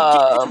 they gave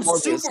him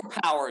Morbius.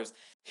 superpowers.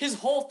 His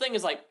whole thing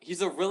is like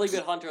he's a really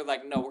good hunter.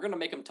 Like, no, we're gonna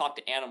make him talk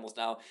to animals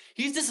now.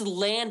 He's this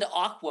land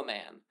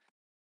Aquaman.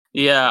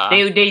 Yeah,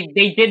 They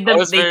did the I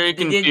was they, very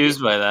they did-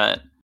 confused by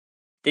that.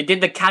 They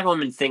did the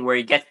Catwoman thing where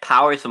he gets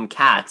powers from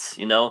cats.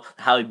 You know,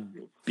 Halle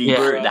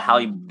Bieber,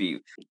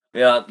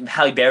 Yeah. the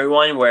Halle Berry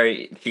one where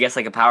she gets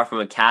like a power from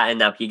a cat, and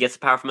now he gets a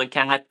power from a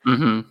cat.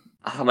 Mm-hmm.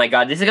 Oh my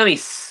god, this is gonna be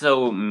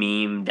so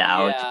memed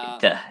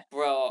out. Yeah,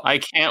 bro. I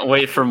can't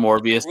wait for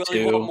Morbius I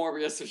really want 2.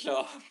 Morbius to show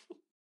up.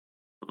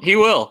 He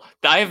will.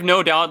 I have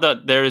no doubt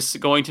that there's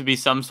going to be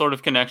some sort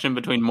of connection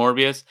between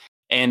Morbius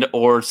and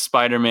or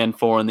Spider-Man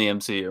 4 in the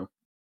MCU.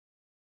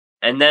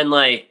 And then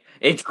like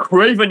it's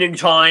Cravening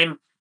time.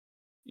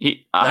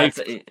 I That's-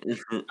 think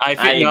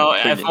no.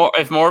 predict-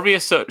 If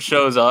Morbius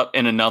shows up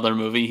in another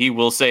movie, he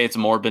will say it's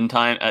Morbin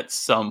time at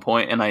some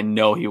point, and I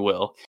know he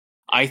will.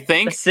 I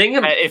think the thing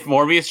ab- that if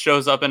Morbius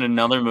shows up in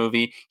another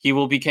movie, he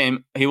will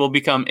become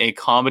a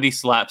comedy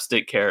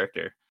slapstick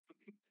character.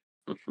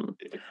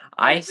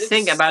 I It's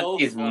think about so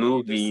these funny,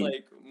 movies. just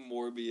like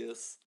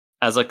Morbius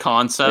As a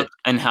concept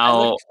and as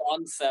how a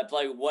concept,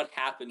 like what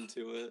happened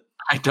to it.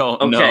 I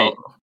don't Okay. know.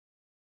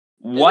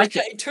 What?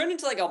 It turned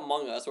into like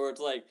Among Us, where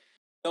it's like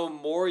the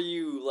more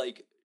you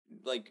like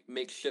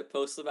make shit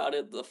posts about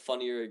it, the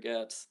funnier it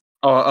gets.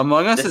 Oh,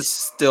 Among Us This- is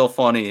still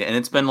funny, and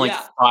it's been like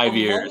Yeah, 5 Among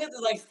years. Us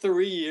is like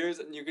 3 years,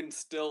 and you can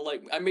still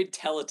like. I made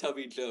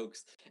Teletubby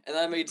jokes, and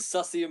I made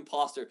Sussy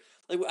Imposter.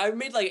 Like I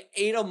made like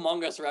 8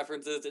 Among Us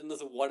references in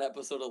this one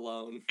episode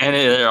alone. And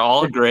they're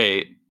all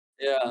great.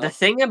 Yeah, The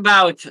thing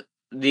about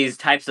these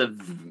types of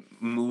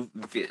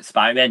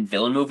Spider-Man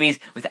villain movies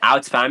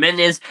without Spider-Man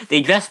is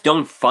they just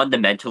don't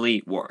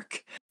fundamentally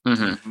work.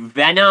 Mm-hmm.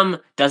 Venom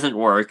doesn't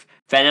work.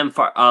 Venom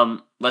for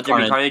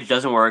Legendary Carnage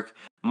doesn't work.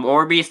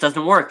 Morbius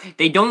doesn't work.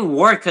 They don't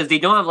work because they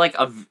don't have like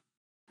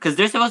because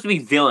they're supposed to be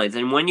villains,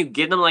 and when you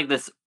give them like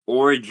this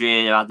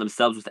origin about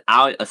themselves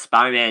without a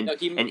Spider-Man no,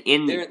 and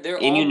in they're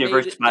all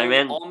universe made,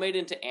 Spider-Man, They're all made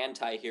into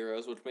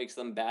anti-heroes, which makes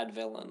them bad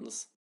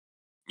villains.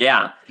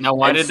 yeah. Now,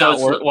 why And did so that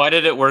work? Why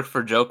did it work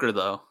for Joker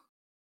though?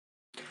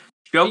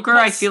 Joker,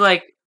 I Because- feel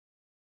like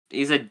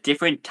he's a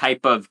different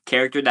type of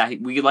character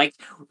that we like.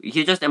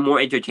 He's just a more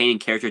entertaining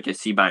character to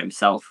see by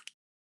himself.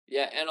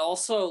 Yeah, and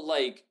also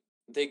like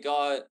they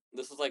got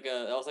that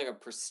was like a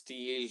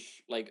prestige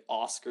like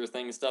Oscar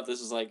thing stuff.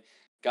 This is like,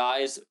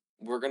 guys,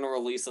 we're gonna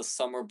release a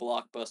summer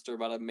blockbuster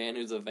about a man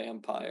who's a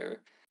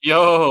vampire.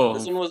 Yo,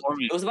 This one was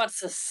Morbius. it was about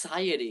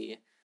society.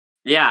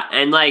 Yeah,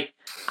 and like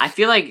I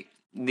feel like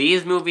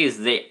these movies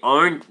they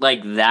aren't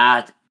like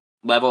that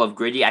level of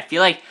gritty. I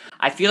feel like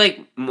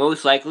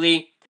most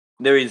likely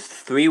there is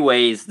 3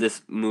 ways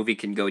this movie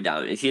can go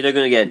down. It's either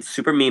gonna get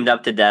super memed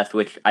up to death,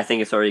 which I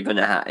think it's already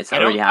gonna it's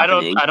already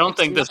happening. I don't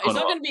think this It's one.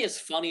 not will. gonna be as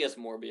funny as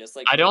Morbius.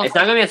 Like I don't. It's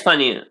not gonna be as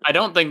funny. I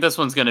don't think this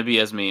one's gonna be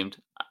as memed,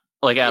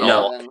 like at No.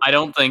 all. I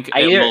don't think I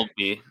it either- will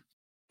be.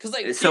 because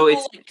like So people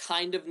it's- like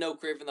kind of know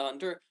Kraven the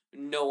Hunter.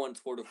 No one's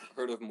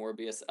heard of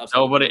Morbius.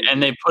 Nobody,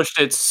 and they pushed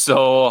it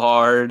so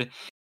hard,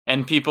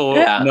 and people,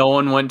 Yeah. no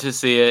one went to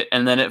see it,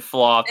 and then it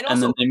flopped, And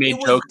and then also, they made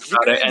it was jokes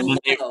about it, Jared and then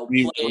they Leto playing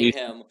re-released it.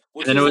 him,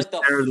 which then is it was like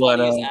the Jared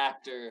funniest Leto.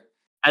 actor.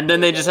 And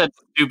then they just had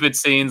stupid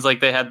scenes,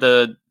 like they had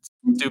the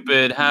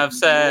stupid have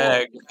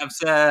sex.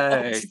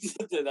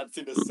 That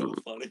scene is so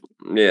funny.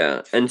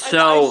 Yeah, and I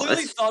so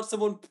literally thought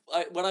someone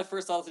when I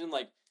first saw the scene,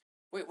 like,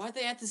 wait, why'd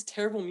they add this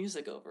terrible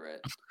music over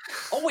it?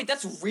 Oh wait,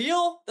 that's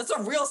real? That's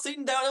a real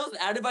scene that was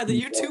added by the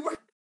YouTuber?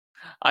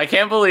 I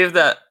can't believe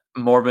that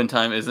Morbin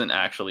time isn't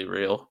actually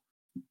real.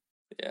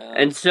 Yeah.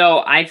 and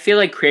so I feel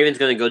like Craven's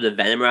gonna go the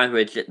Venom route,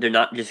 which they're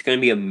not just gonna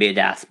be a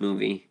mid-ass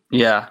movie.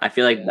 Yeah, I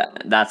feel like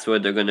that's where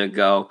they're gonna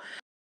go.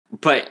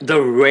 But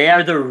the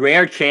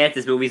rare chance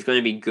this movie's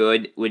gonna be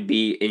good would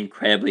be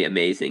incredibly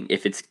amazing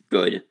if it's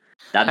good.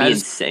 That'd be Has-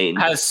 insane.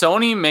 has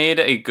Sony made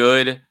a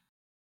good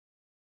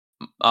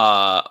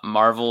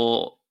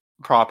Marvel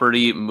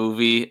property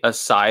movie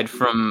aside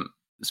from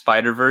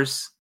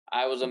Spider-Verse?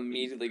 I was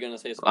immediately gonna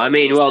say I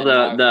mean, well,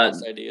 Spider-Verse, and I have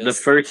lost the ideas.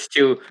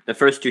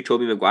 first two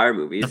Tobey Maguire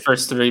movies. The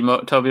first 3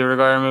 Tobey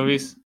Maguire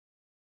movies.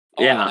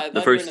 Oh, I Yeah, thought the you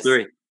were first gonna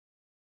 3.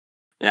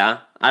 Yeah,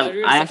 I, thought you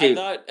were I gonna say-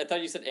 actually, I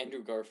thought you said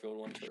Andrew Garfield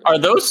one too. Are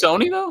those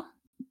Sony though?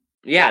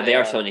 yeah, they they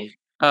are are. Sony.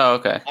 Oh,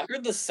 okay. I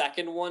heard the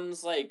second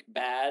one's like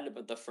bad,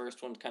 but the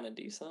first one's kind of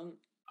decent.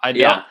 I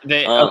don't. Yeah,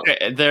 They uh,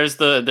 okay. There's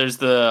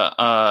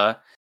the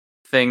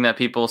thing that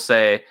people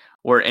say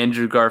where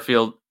Andrew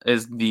Garfield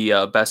is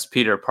the best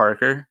Peter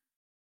Parker,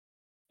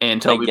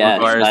 and Tobey guess,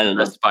 Maguire is I the don't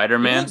know. best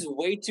Spider-Man. He looks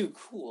way too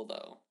cool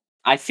though.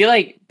 I feel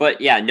like,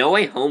 but yeah, No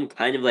Way Home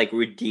kind of like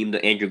redeemed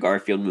the Andrew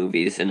Garfield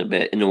movies in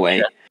a way.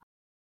 Yeah.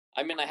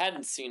 I mean, I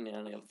hadn't seen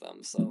any of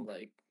them, so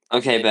like.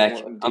 Okay, they Beck.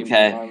 weren't deemed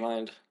Okay, in my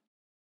mind.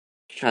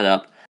 shut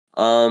up.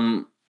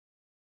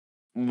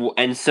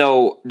 And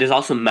so there's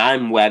also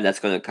Madam Web that's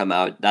going to come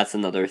out. That's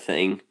another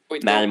thing.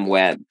 Wait, Madam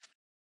Web.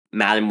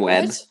 Madam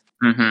Web. What?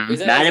 Mm-hmm. Is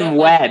that Madam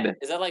like- Web.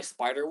 Is that like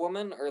Spider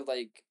Woman or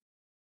like?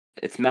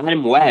 It's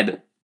Madam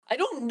Web. I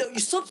don't know. You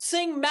stop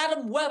saying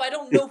Madam Web. I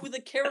don't know who the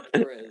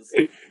character is.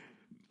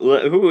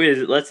 Who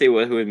is? Let's see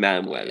who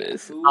Madam Web Yeah,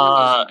 is. who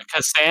is it?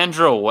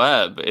 Cassandra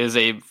Webb is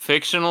a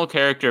fictional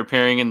character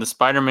appearing in the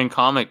Spider-Man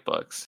comic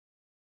books.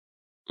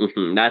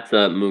 That's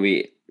a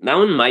movie. That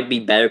one might be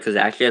better because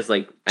actually has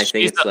like I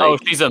think it's like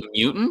she's a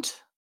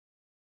mutant.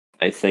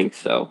 I think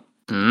so.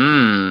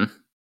 Mm.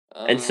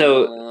 And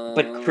so,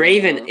 but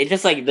Craven, it's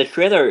just like the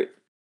trailer.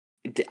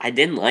 I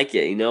didn't like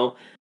it, you know.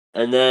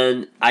 And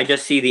then I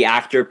just see the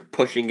actor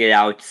pushing it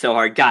out so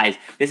hard. Guys,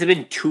 this has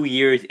been 2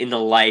 years in the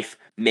life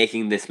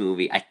making this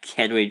movie. I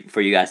can't wait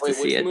for you guys to Wait,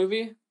 see which it.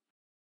 movie?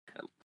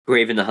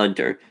 Graven the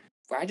Hunter.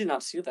 I did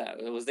not see that.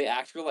 It was the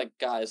actor like,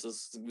 guys,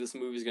 this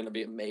movie's gonna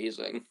be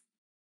amazing.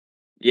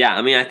 Yeah,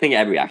 I mean, I think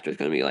every actor is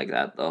gonna be like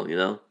that, though. You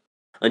know,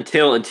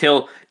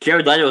 until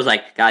Jared Leto was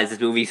like, guys, this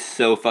movie's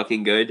so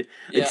fucking good.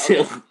 Yeah.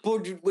 Until Okay.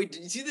 But wait,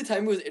 did you see the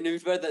time he was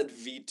interviewed by that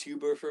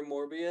VTuber for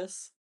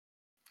Morbius?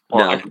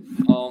 no,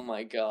 Oh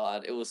my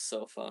god, it was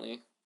so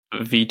funny.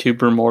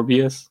 VTuber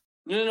Morbius.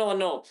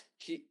 No.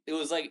 It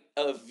was like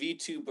a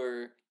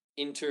VTuber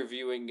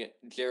interviewing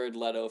Jared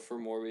Leto for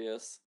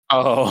Morbius.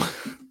 Oh,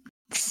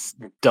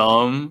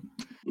 dumb.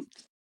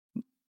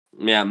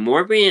 yeah,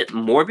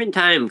 Morbin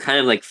time kind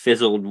of like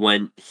fizzled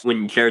when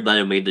Jared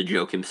Leto made the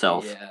joke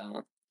himself.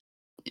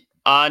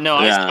 Yeah.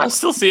 No, Yeah. I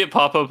still see it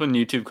pop up in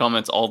YouTube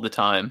comments all the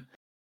time.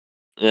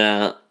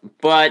 Yeah,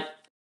 but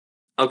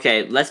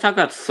okay, let's talk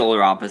about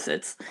Solar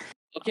Opposites.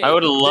 Okay. I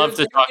would love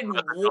there's to talk fucking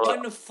about the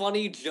one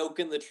funny joke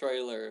in the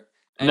trailer.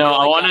 No, you're I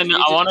like, wanna "Guys, we know-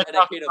 need I wanna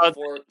talk dedicate about-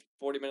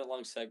 a 40-minute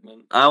long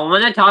segment. I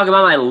want to talk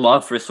about my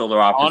love for Solar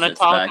I want Opposites.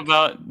 to talk Beck.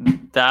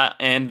 about that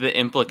and the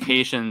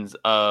implications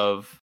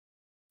of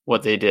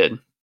what they did.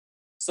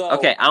 So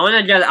Okay,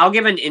 I'll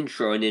give an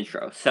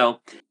intro. So,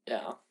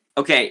 yeah.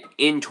 okay,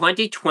 in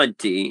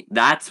 2020,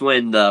 that's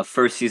when the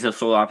first season of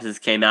Solar Opposites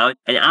came out,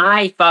 and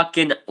I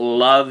fucking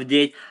loved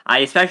it. I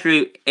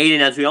especially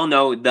Aiden, as we all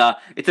know,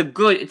 it's a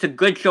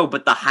good show,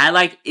 but the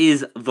highlight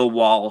is the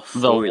Wall The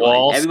storyline.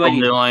 wall Everybody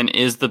storyline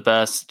is the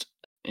best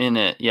in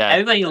it. Yeah,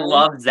 Everybody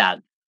loves that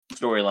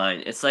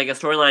storyline. It's like a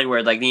storyline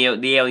where like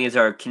the aliens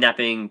are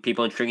kidnapping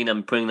people and tricking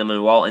them, putting them in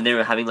a wall, and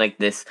they're having like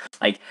this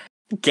like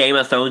Game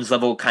of Thrones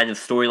level kind of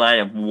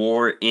storyline of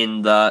war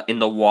in the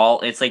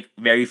wall. It's like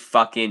very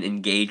fucking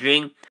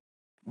engaging.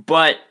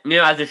 But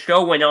as the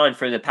show went on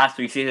for the past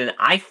 3 seasons,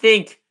 I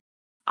think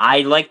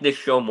I like this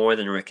show more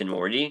than Rick and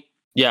Morty.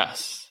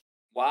 yes,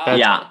 Wow. that's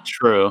Yeah.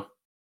 true.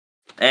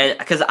 And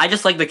because I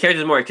just like the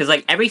characters more, because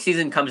like every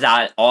season comes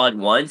out all at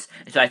once,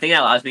 so I think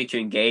that allows me to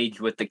engage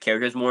with the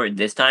characters more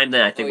this time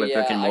than I think Oh, with yeah,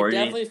 Rick and I Morty.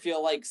 definitely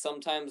feel like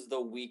sometimes the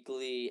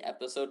weekly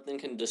episode thing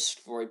can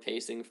destroy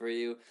pacing for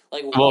you.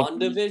 Like Well-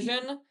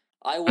 WandaVision,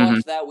 I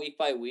watched that week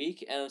by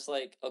week, and it's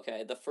like,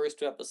 okay, the first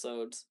 2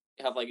 episodes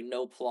have like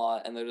no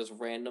plot, and they're just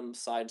random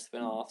side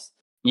spin-offs.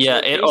 Yeah,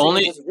 So the it pacing is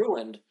only just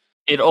ruined.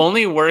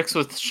 works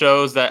with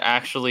shows that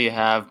actually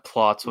have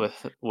plots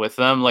with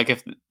them. Like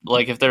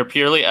if they're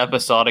purely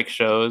episodic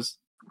shows,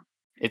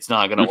 it's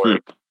not gonna Mhm.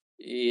 work.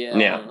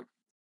 Yeah.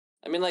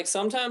 I mean, like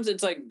sometimes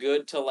it's like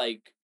good to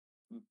like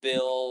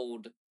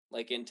build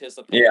like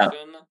anticipation.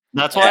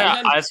 That's Like, why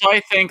sometimes- that's why I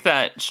think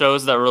that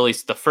shows that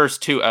release the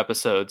first 2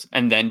 episodes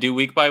and then do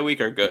week by week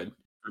are good.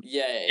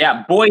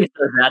 Yeah, Boys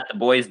does that. The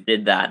Boys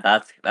did that.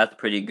 That's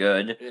pretty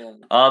good. Yeah.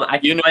 I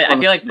feel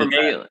like for did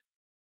me,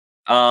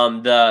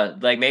 the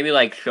like maybe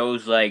like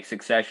shows like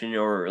Succession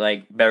or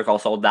like Better Call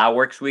Saul that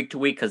works week to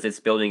week because it's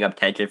building up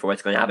tension for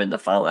what's going to happen in the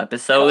final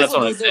episode. that's what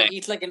I'm they're saying.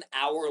 each like an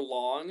hour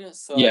long,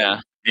 so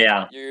Yeah.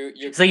 Yeah,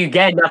 you're so you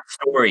get enough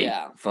story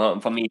Yeah.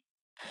 from each.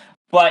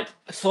 But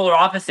Solar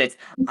Opposites,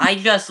 I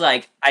just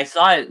like I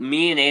saw it.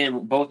 Me and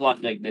Aiden both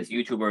watched like this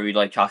YouTuber who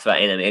like talks about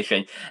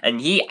animation, and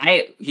he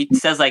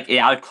says like it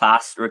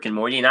outclassed Rick and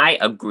Morty, and I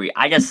agree.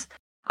 I just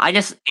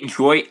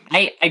enjoy.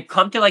 I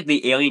come to like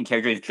the alien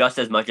characters just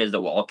as much as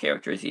the wall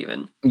characters,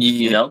 even.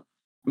 You know?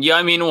 Yeah,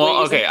 I mean, well,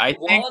 Wait, is okay, it I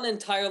think an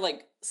entire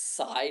like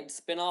side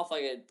spin-off,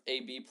 like a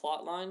B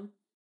plot line?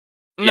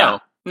 no, Yeah.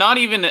 not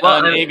even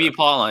Well, an I- AB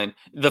plotline.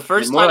 The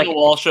first more time like- the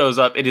wall shows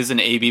up, it is an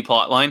AB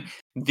plotline.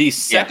 The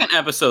second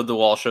episode, the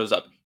wall shows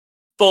up,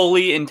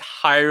 fully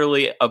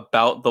entirely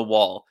about the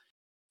wall.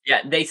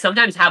 Yeah, they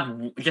sometimes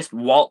have just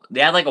wall.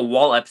 They have like a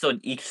wall episode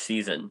each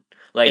season.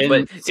 Like, In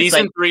but it's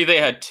season like 3, they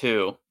had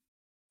 2.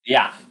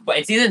 yeah, but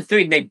in season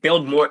 3 they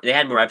build more. They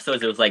had more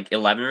episodes. It was like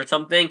 11 or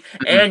something,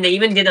 Mm-hmm. and they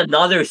even did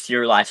another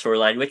serialized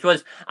storyline, which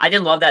was I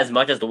didn't love that as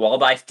much as the wall,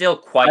 but I still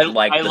quite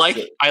liked.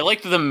 I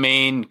liked the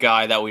main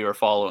guy that we were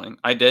following.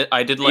 I did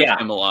like Yeah.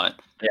 him a lot.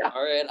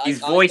 All right,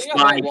 He's I voiced think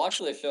I might by- watch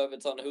this show if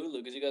it's on Hulu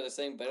because you guys are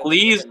saying better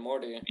Please. than Rick and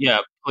Morty. Yeah,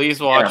 please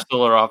watch Yeah.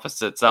 Solar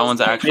Opposites. That one's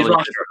Please actually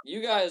watch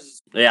You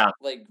guys Yeah,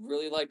 like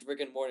really liked Rick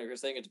and Morty. If you're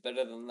saying it's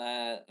better than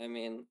that, I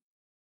mean,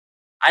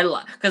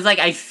 because like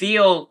I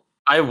feel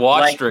I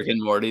watched like- Rick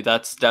and Morty.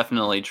 That's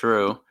definitely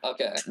true.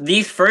 okay.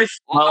 these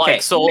first. But Okay,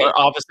 like Solar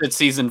Opposites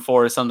season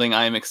 4 is something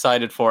I am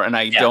excited for, and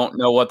I don't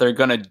know what they're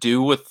gonna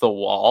do with the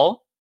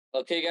wall.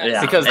 Okay, guys.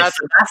 yeah, because that's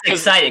because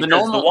exciting. the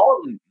Because the normal-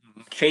 wall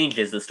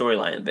changes the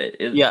storyline a bit.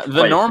 It's Yeah, the quite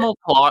a bit. normal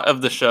plot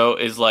of the show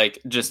is like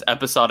just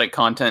episodic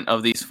content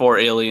of these 4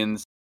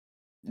 aliens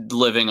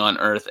living on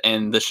Earth,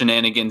 and the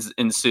shenanigans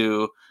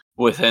ensue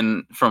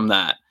from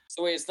that.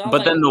 So wait, it's not. But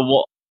like, then the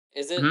wall.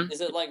 is it Mhm.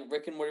 is it like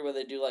Rick and Morty where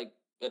they do like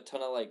a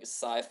ton of like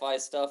sci-fi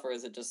stuff, or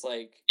is it just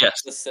like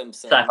Yes, The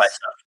Simpsons? Sci-fi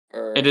stuff.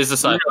 Or it is a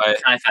sci-fi.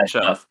 Sci-fi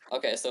show. stuff.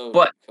 Okay, so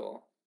But-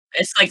 cool.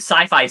 it's like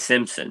sci-fi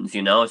Simpsons,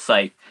 you know. It's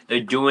like they're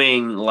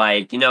doing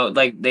like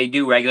like they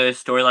do regular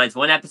storylines.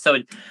 One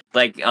episode,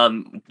 like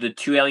the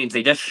two aliens,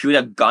 they just shoot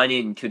a gun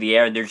into the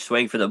air and they're just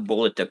waiting for the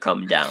bullet to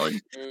come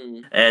down,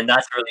 and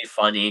that's really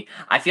funny.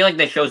 I feel like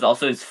the show's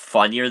also is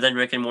funnier than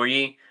Rick and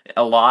Morty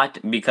a lot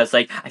because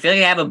like I feel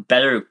like I have a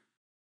better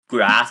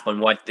grasp on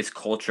what this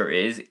culture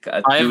is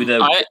through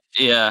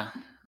the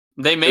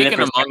they make an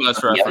Among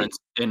Us reference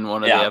in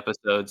one of the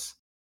episodes,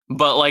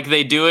 but like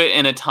they do it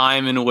in a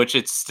time in which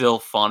it's still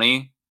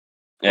funny.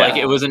 Yeah. Like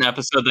it was an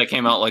episode that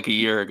came out like a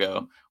year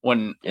ago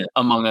when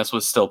Among Us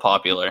was still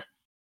popular.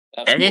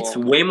 That's cool. It's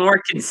way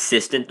more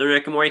consistent than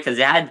Rick and Morty because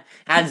it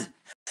has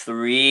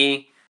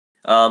 3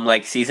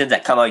 like seasons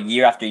that come out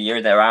year after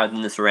year that are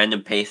in this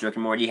random pace Rick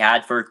and Morty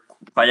had for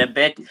quite a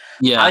bit.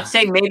 Yeah, I'd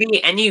say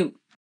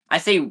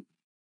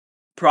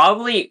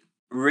probably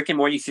Rick and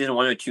Morty season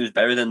 1 or 2 is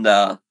better than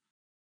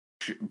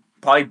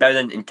probably better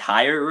than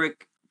entire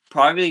Rick.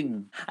 Probably,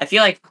 I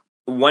feel like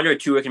 1 or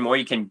 2 Rick and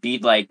Morty can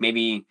beat like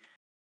maybe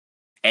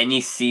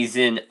any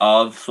season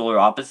of Solar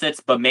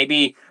Opposites, but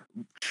maybe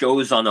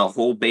shows on a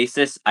whole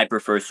basis, I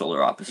prefer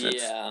Solar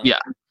Opposites. Yeah.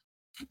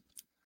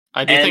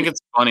 I do think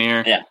it's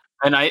funnier. Yeah.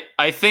 And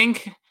I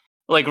think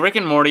like Rick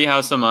and Morty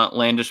have some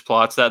outlandish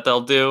plots that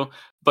they'll do,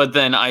 but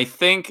then I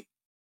think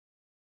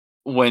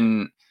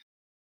when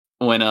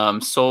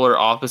Solar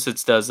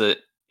Opposites does it,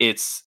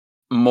 it's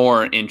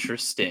more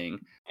interesting.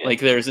 Like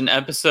there's an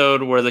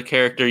episode where the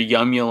character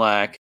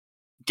Yumulak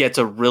gets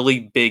a really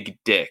big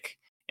dick,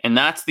 and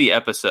that's the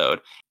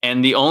episode.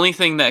 And the only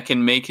thing that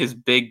can make his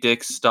big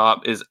dick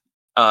stop is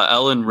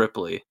Ellen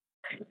Ripley.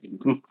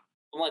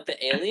 Like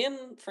the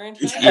Alien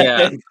franchise?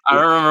 Yeah, I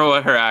don't remember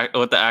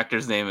what the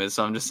actor's name is,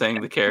 so I'm just saying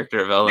the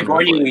character of Ellen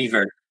Sigourney Ripley.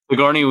 Weaver.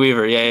 Sigourney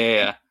Weaver,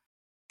 yeah.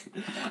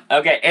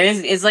 Okay,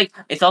 and it's like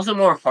it's also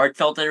more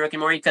heartfelt than Rick and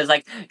Morty because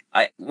like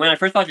when I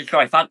first watched the show,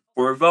 I thought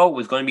Orvo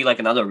was going to be like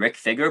another Rick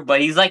figure, but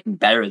he's like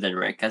better than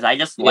Rick because I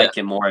just like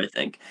him more. I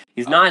think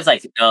he's not as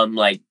like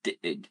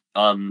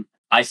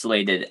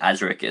isolated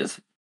as Rick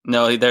is.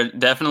 No, they're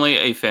definitely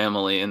a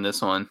family in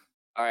this one.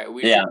 All right,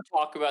 we should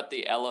talk about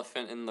the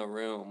elephant in the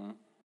room.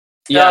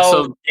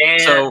 So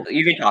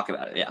you can talk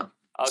about it. Yeah.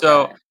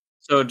 Okay.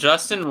 So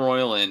Justin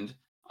Roiland,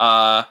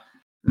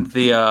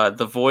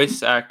 the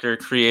voice actor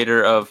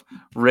creator of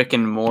Rick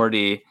and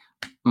Morty,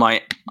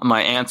 my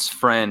aunt's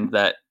friend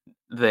that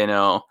they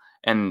know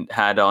and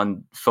had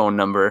on phone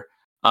number.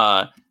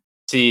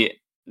 He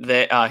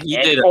did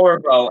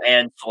Orvo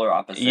and Solar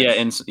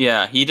Opposites.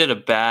 He did a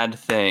bad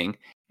thing,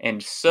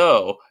 and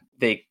so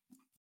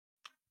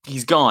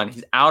he's gone.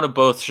 He's out of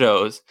both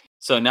shows.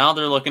 So now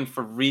they're looking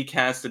for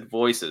recasted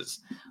voices.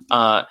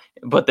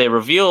 But they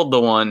revealed the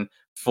one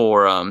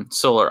for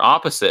Solar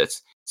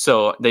Opposites.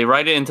 So they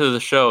write it into the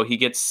show. He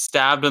gets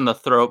stabbed in the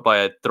throat by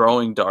a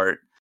throwing dart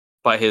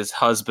by his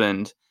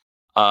husband.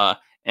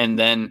 And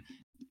then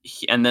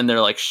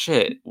they're like,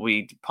 shit,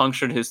 we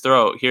punctured his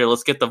throat. Here,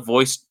 let's get the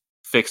voice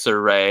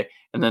fixer Ray.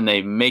 And then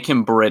they make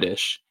him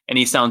British. And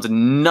he sounds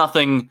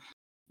nothing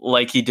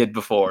like he did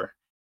before.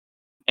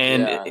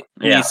 And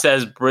he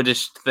says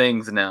British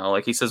things now.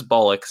 Like he says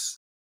bollocks.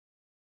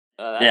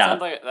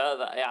 Sounds like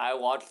I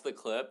watched the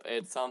clip.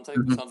 It sounds like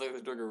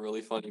they're doing a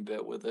really funny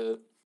bit with it.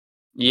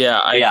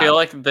 Yeah, I feel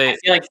like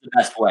it's the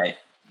best way.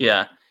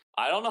 Yeah.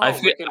 I don't know how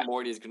Rick and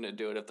Morty is going to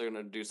do it if they're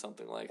going to do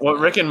something like that.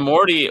 Rick and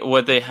Morty,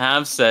 what they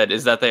have said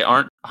is that they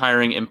aren't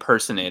hiring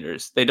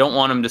impersonators. They don't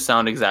want them to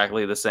sound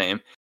exactly the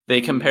same.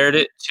 They compared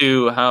it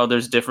to how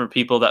there's different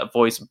people that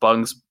voice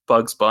Bugs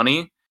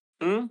Bunny.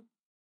 Hmm?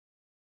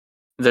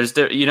 There's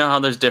how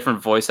there's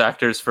different voice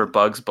actors for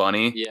Bugs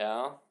Bunny.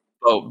 Yeah.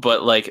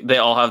 But like they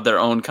all have their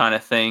own kind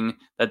of thing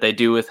that they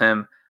do with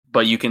him,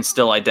 but you can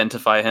still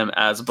identify him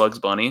as Bugs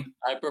Bunny.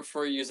 I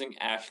prefer using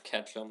Ash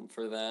Ketchum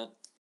for that.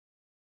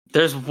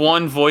 There's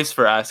one voice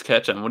for Ash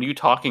Ketchum. What are you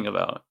talking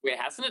about? Wait,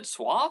 hasn't it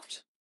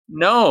swapped?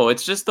 No,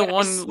 it's just the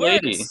one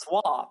lady. It's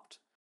swapped.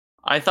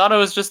 I thought it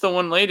was just the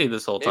one lady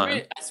this whole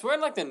time. I swear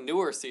in like the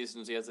newer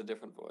seasons he has a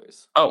different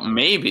voice. Oh,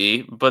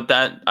 maybe, but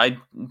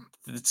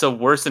it's a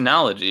worse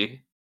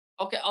analogy.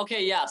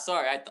 Okay, yeah,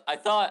 sorry. I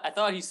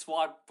thought he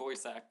swapped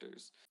voice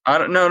actors. I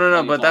don't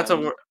no, but that's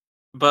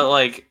but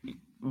like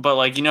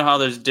you know how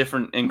there's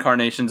different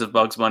incarnations of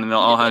Bugs Bunny, they'll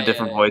all have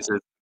different voices.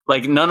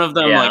 Like none of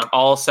them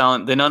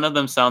none of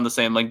them sound the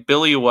same. Like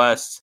Billy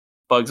West's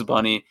Bugs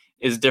Bunny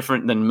is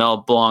different than Mel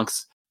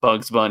Blanc's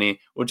Bugs Bunny,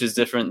 which is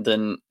different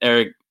than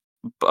Eric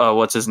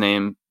what's his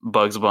name,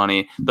 Bugs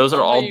Bunny. Those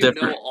are all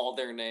different. Know all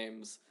their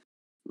names.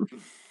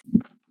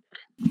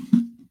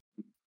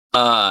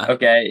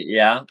 Okay,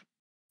 yeah.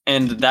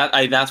 And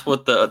that's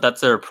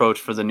their approach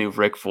for the new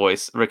Rick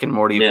and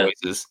Morty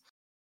voices,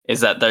 is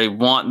that they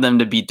want them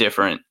to be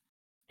different,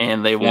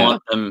 and they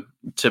want them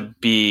to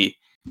be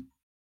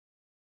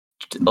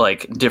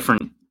like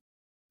different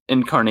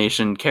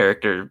incarnation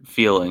character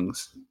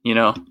feelings, you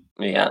know?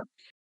 Yeah.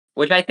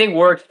 Which I think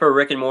works for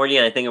Rick and Morty,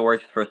 and I think it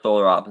works for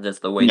Solar Opposites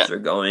the way they're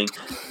going.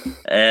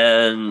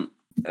 And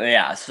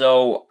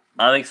so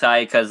I'm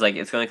excited because like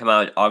it's gonna come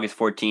out August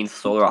 14th,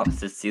 Solar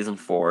Opposites season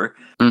 4,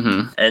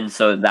 Mm-hmm. and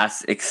so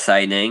that's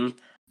exciting.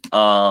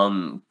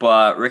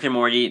 But Rick and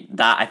Morty,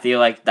 that I feel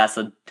like that's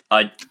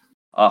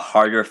a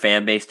harder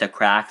fan base to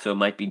crack, so it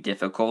might be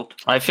difficult.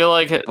 I feel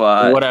like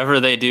But- whatever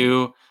they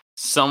do,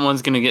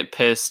 someone's gonna get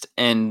pissed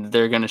and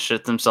they're gonna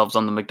shit themselves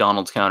on the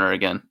McDonald's counter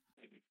again.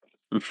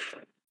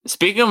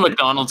 Speaking of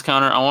McDonald's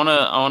counter, I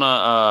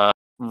wanna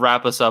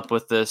wrap us up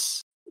with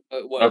this.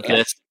 What?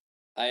 Okay,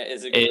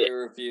 Is it gonna be a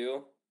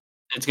review?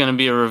 it's gonna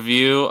be a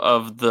review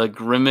of the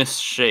Grimace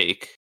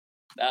Shake.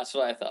 That's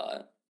what I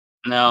thought.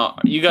 Now,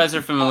 you guys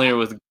are familiar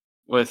with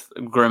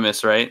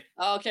Grimace, right?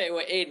 Okay,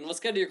 wait, Aiden, let's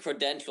get to your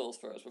credentials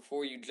first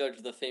before you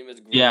judge the famous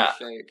Grimace Yeah.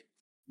 Shake.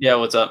 Yeah,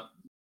 what's up?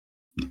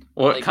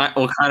 What Like-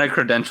 what kind of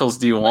credentials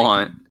do you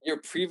want? Your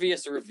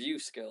previous review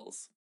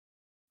skills.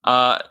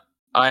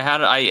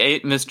 I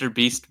ate Mr.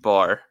 Beast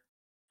bar.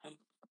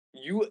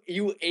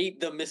 You ate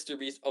the Mr.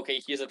 Beast. Okay,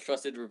 he's a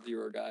trusted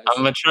reviewer, guys.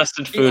 I'm a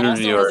trusted He food also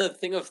reviewer. has a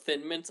thing of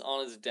Thin Mints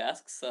on his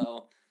desk,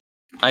 so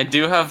I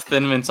do have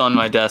Thin Mints on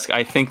my desk.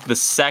 I think the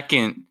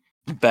second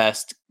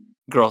best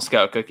Girl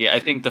Scout cookie. I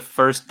think the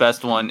first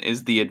best one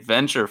is the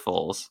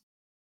Adventurefuls.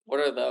 what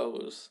are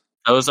those?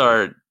 Those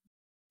are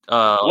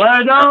What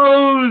are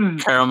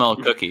those? caramel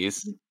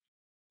cookies.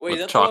 Wait, With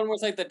that's choc- the one where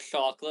it's like the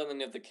chocolate and then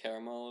you have the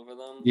caramel over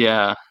them?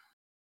 Yeah.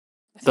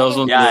 I thought those were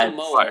ones- Yeah, the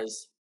it's fire.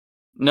 Samoas.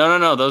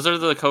 No. Those are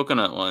the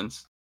coconut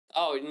ones.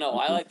 Oh no,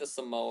 I like the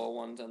Samoa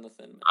ones and the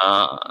Thin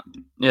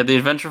Mints. Yeah, the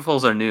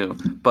Adventurefuls are new,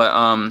 but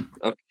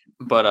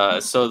Okay.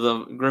 so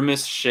the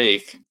Grimace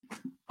Shake,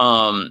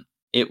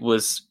 it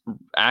was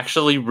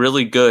actually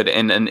really good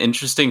and an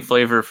interesting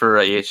flavor for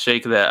a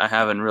shake that I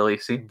haven't really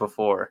seen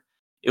before.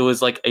 It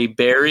was like a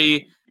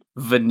berry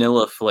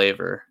vanilla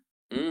flavor.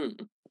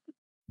 Mm.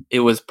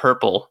 It was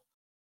purple,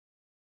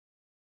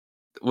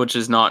 which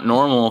is not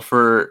normal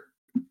for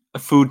a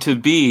food to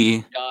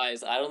be.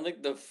 Guys, I don't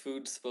think the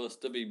food's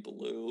supposed to be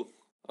blue.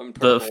 I'm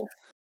The purple.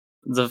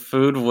 The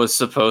food was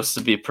supposed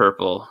to be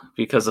purple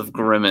because of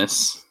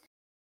Grimace.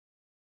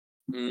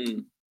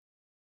 Mm.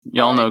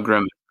 Y'all know Alright.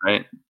 Grimace,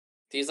 right?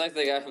 He's like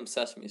the guy from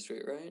Sesame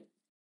Street, right?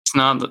 It's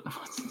not the.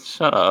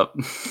 Shut up.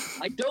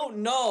 I don't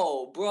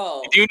know,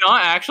 bro. Do you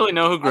not actually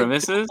know who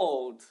Grimace I is?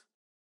 don't.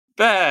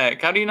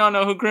 Beck, how do you not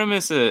know who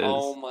Grimace is?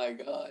 Oh my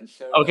god.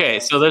 Shut Okay,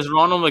 up. so there's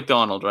Ronald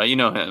McDonald, right? You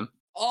know him.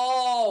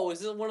 Oh,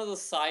 is it one of the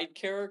side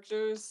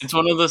characters? It's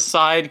one of the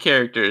side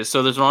characters.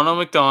 So there's Ronald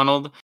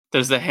McDonald,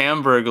 there's the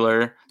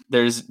Hamburglar,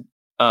 there's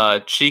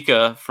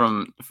Chica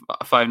from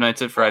Five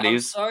Nights at I'm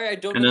Freddy's. sorry, I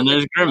don't and know then the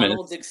there's Grimace.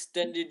 McDonald's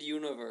extended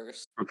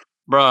universe.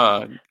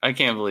 Bruh, I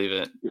can't believe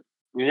it.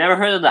 You never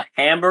heard of the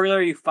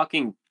Hamburglar, you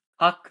fucking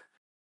cuck?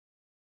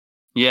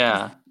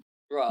 Yeah.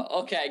 Bro,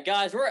 okay,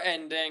 guys, we're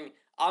ending.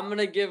 I'm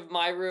gonna give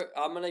my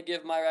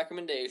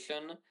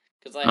recommendation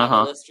because I have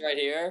Uh-huh. a list right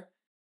here.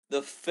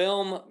 The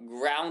film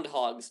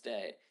Groundhog's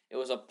Day. It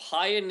was a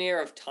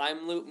pioneer of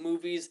time loop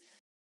movies.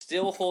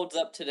 Still holds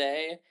up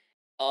today.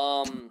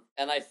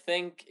 And I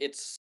think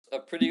it's a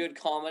pretty good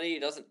comedy. It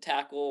doesn't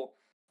tackle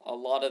a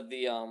lot of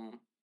the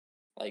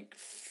like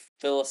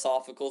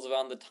philosophicals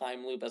around the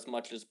time loop as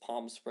much as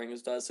Palm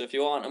Springs does. So if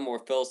you want a more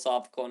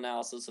philosophical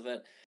analysis of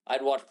it,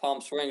 I'd watch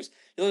Palm Springs.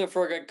 You're looking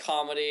for a good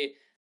comedy,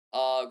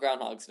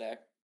 Groundhog's Day.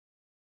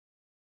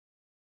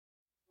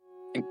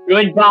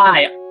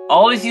 Goodbye.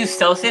 Always use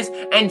Celsius,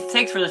 and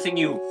thanks for listening,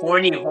 you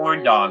horny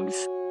horn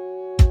dogs.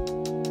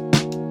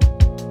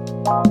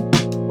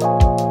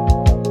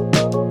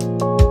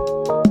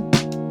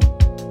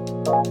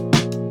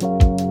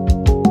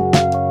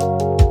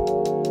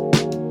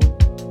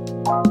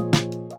 Bye.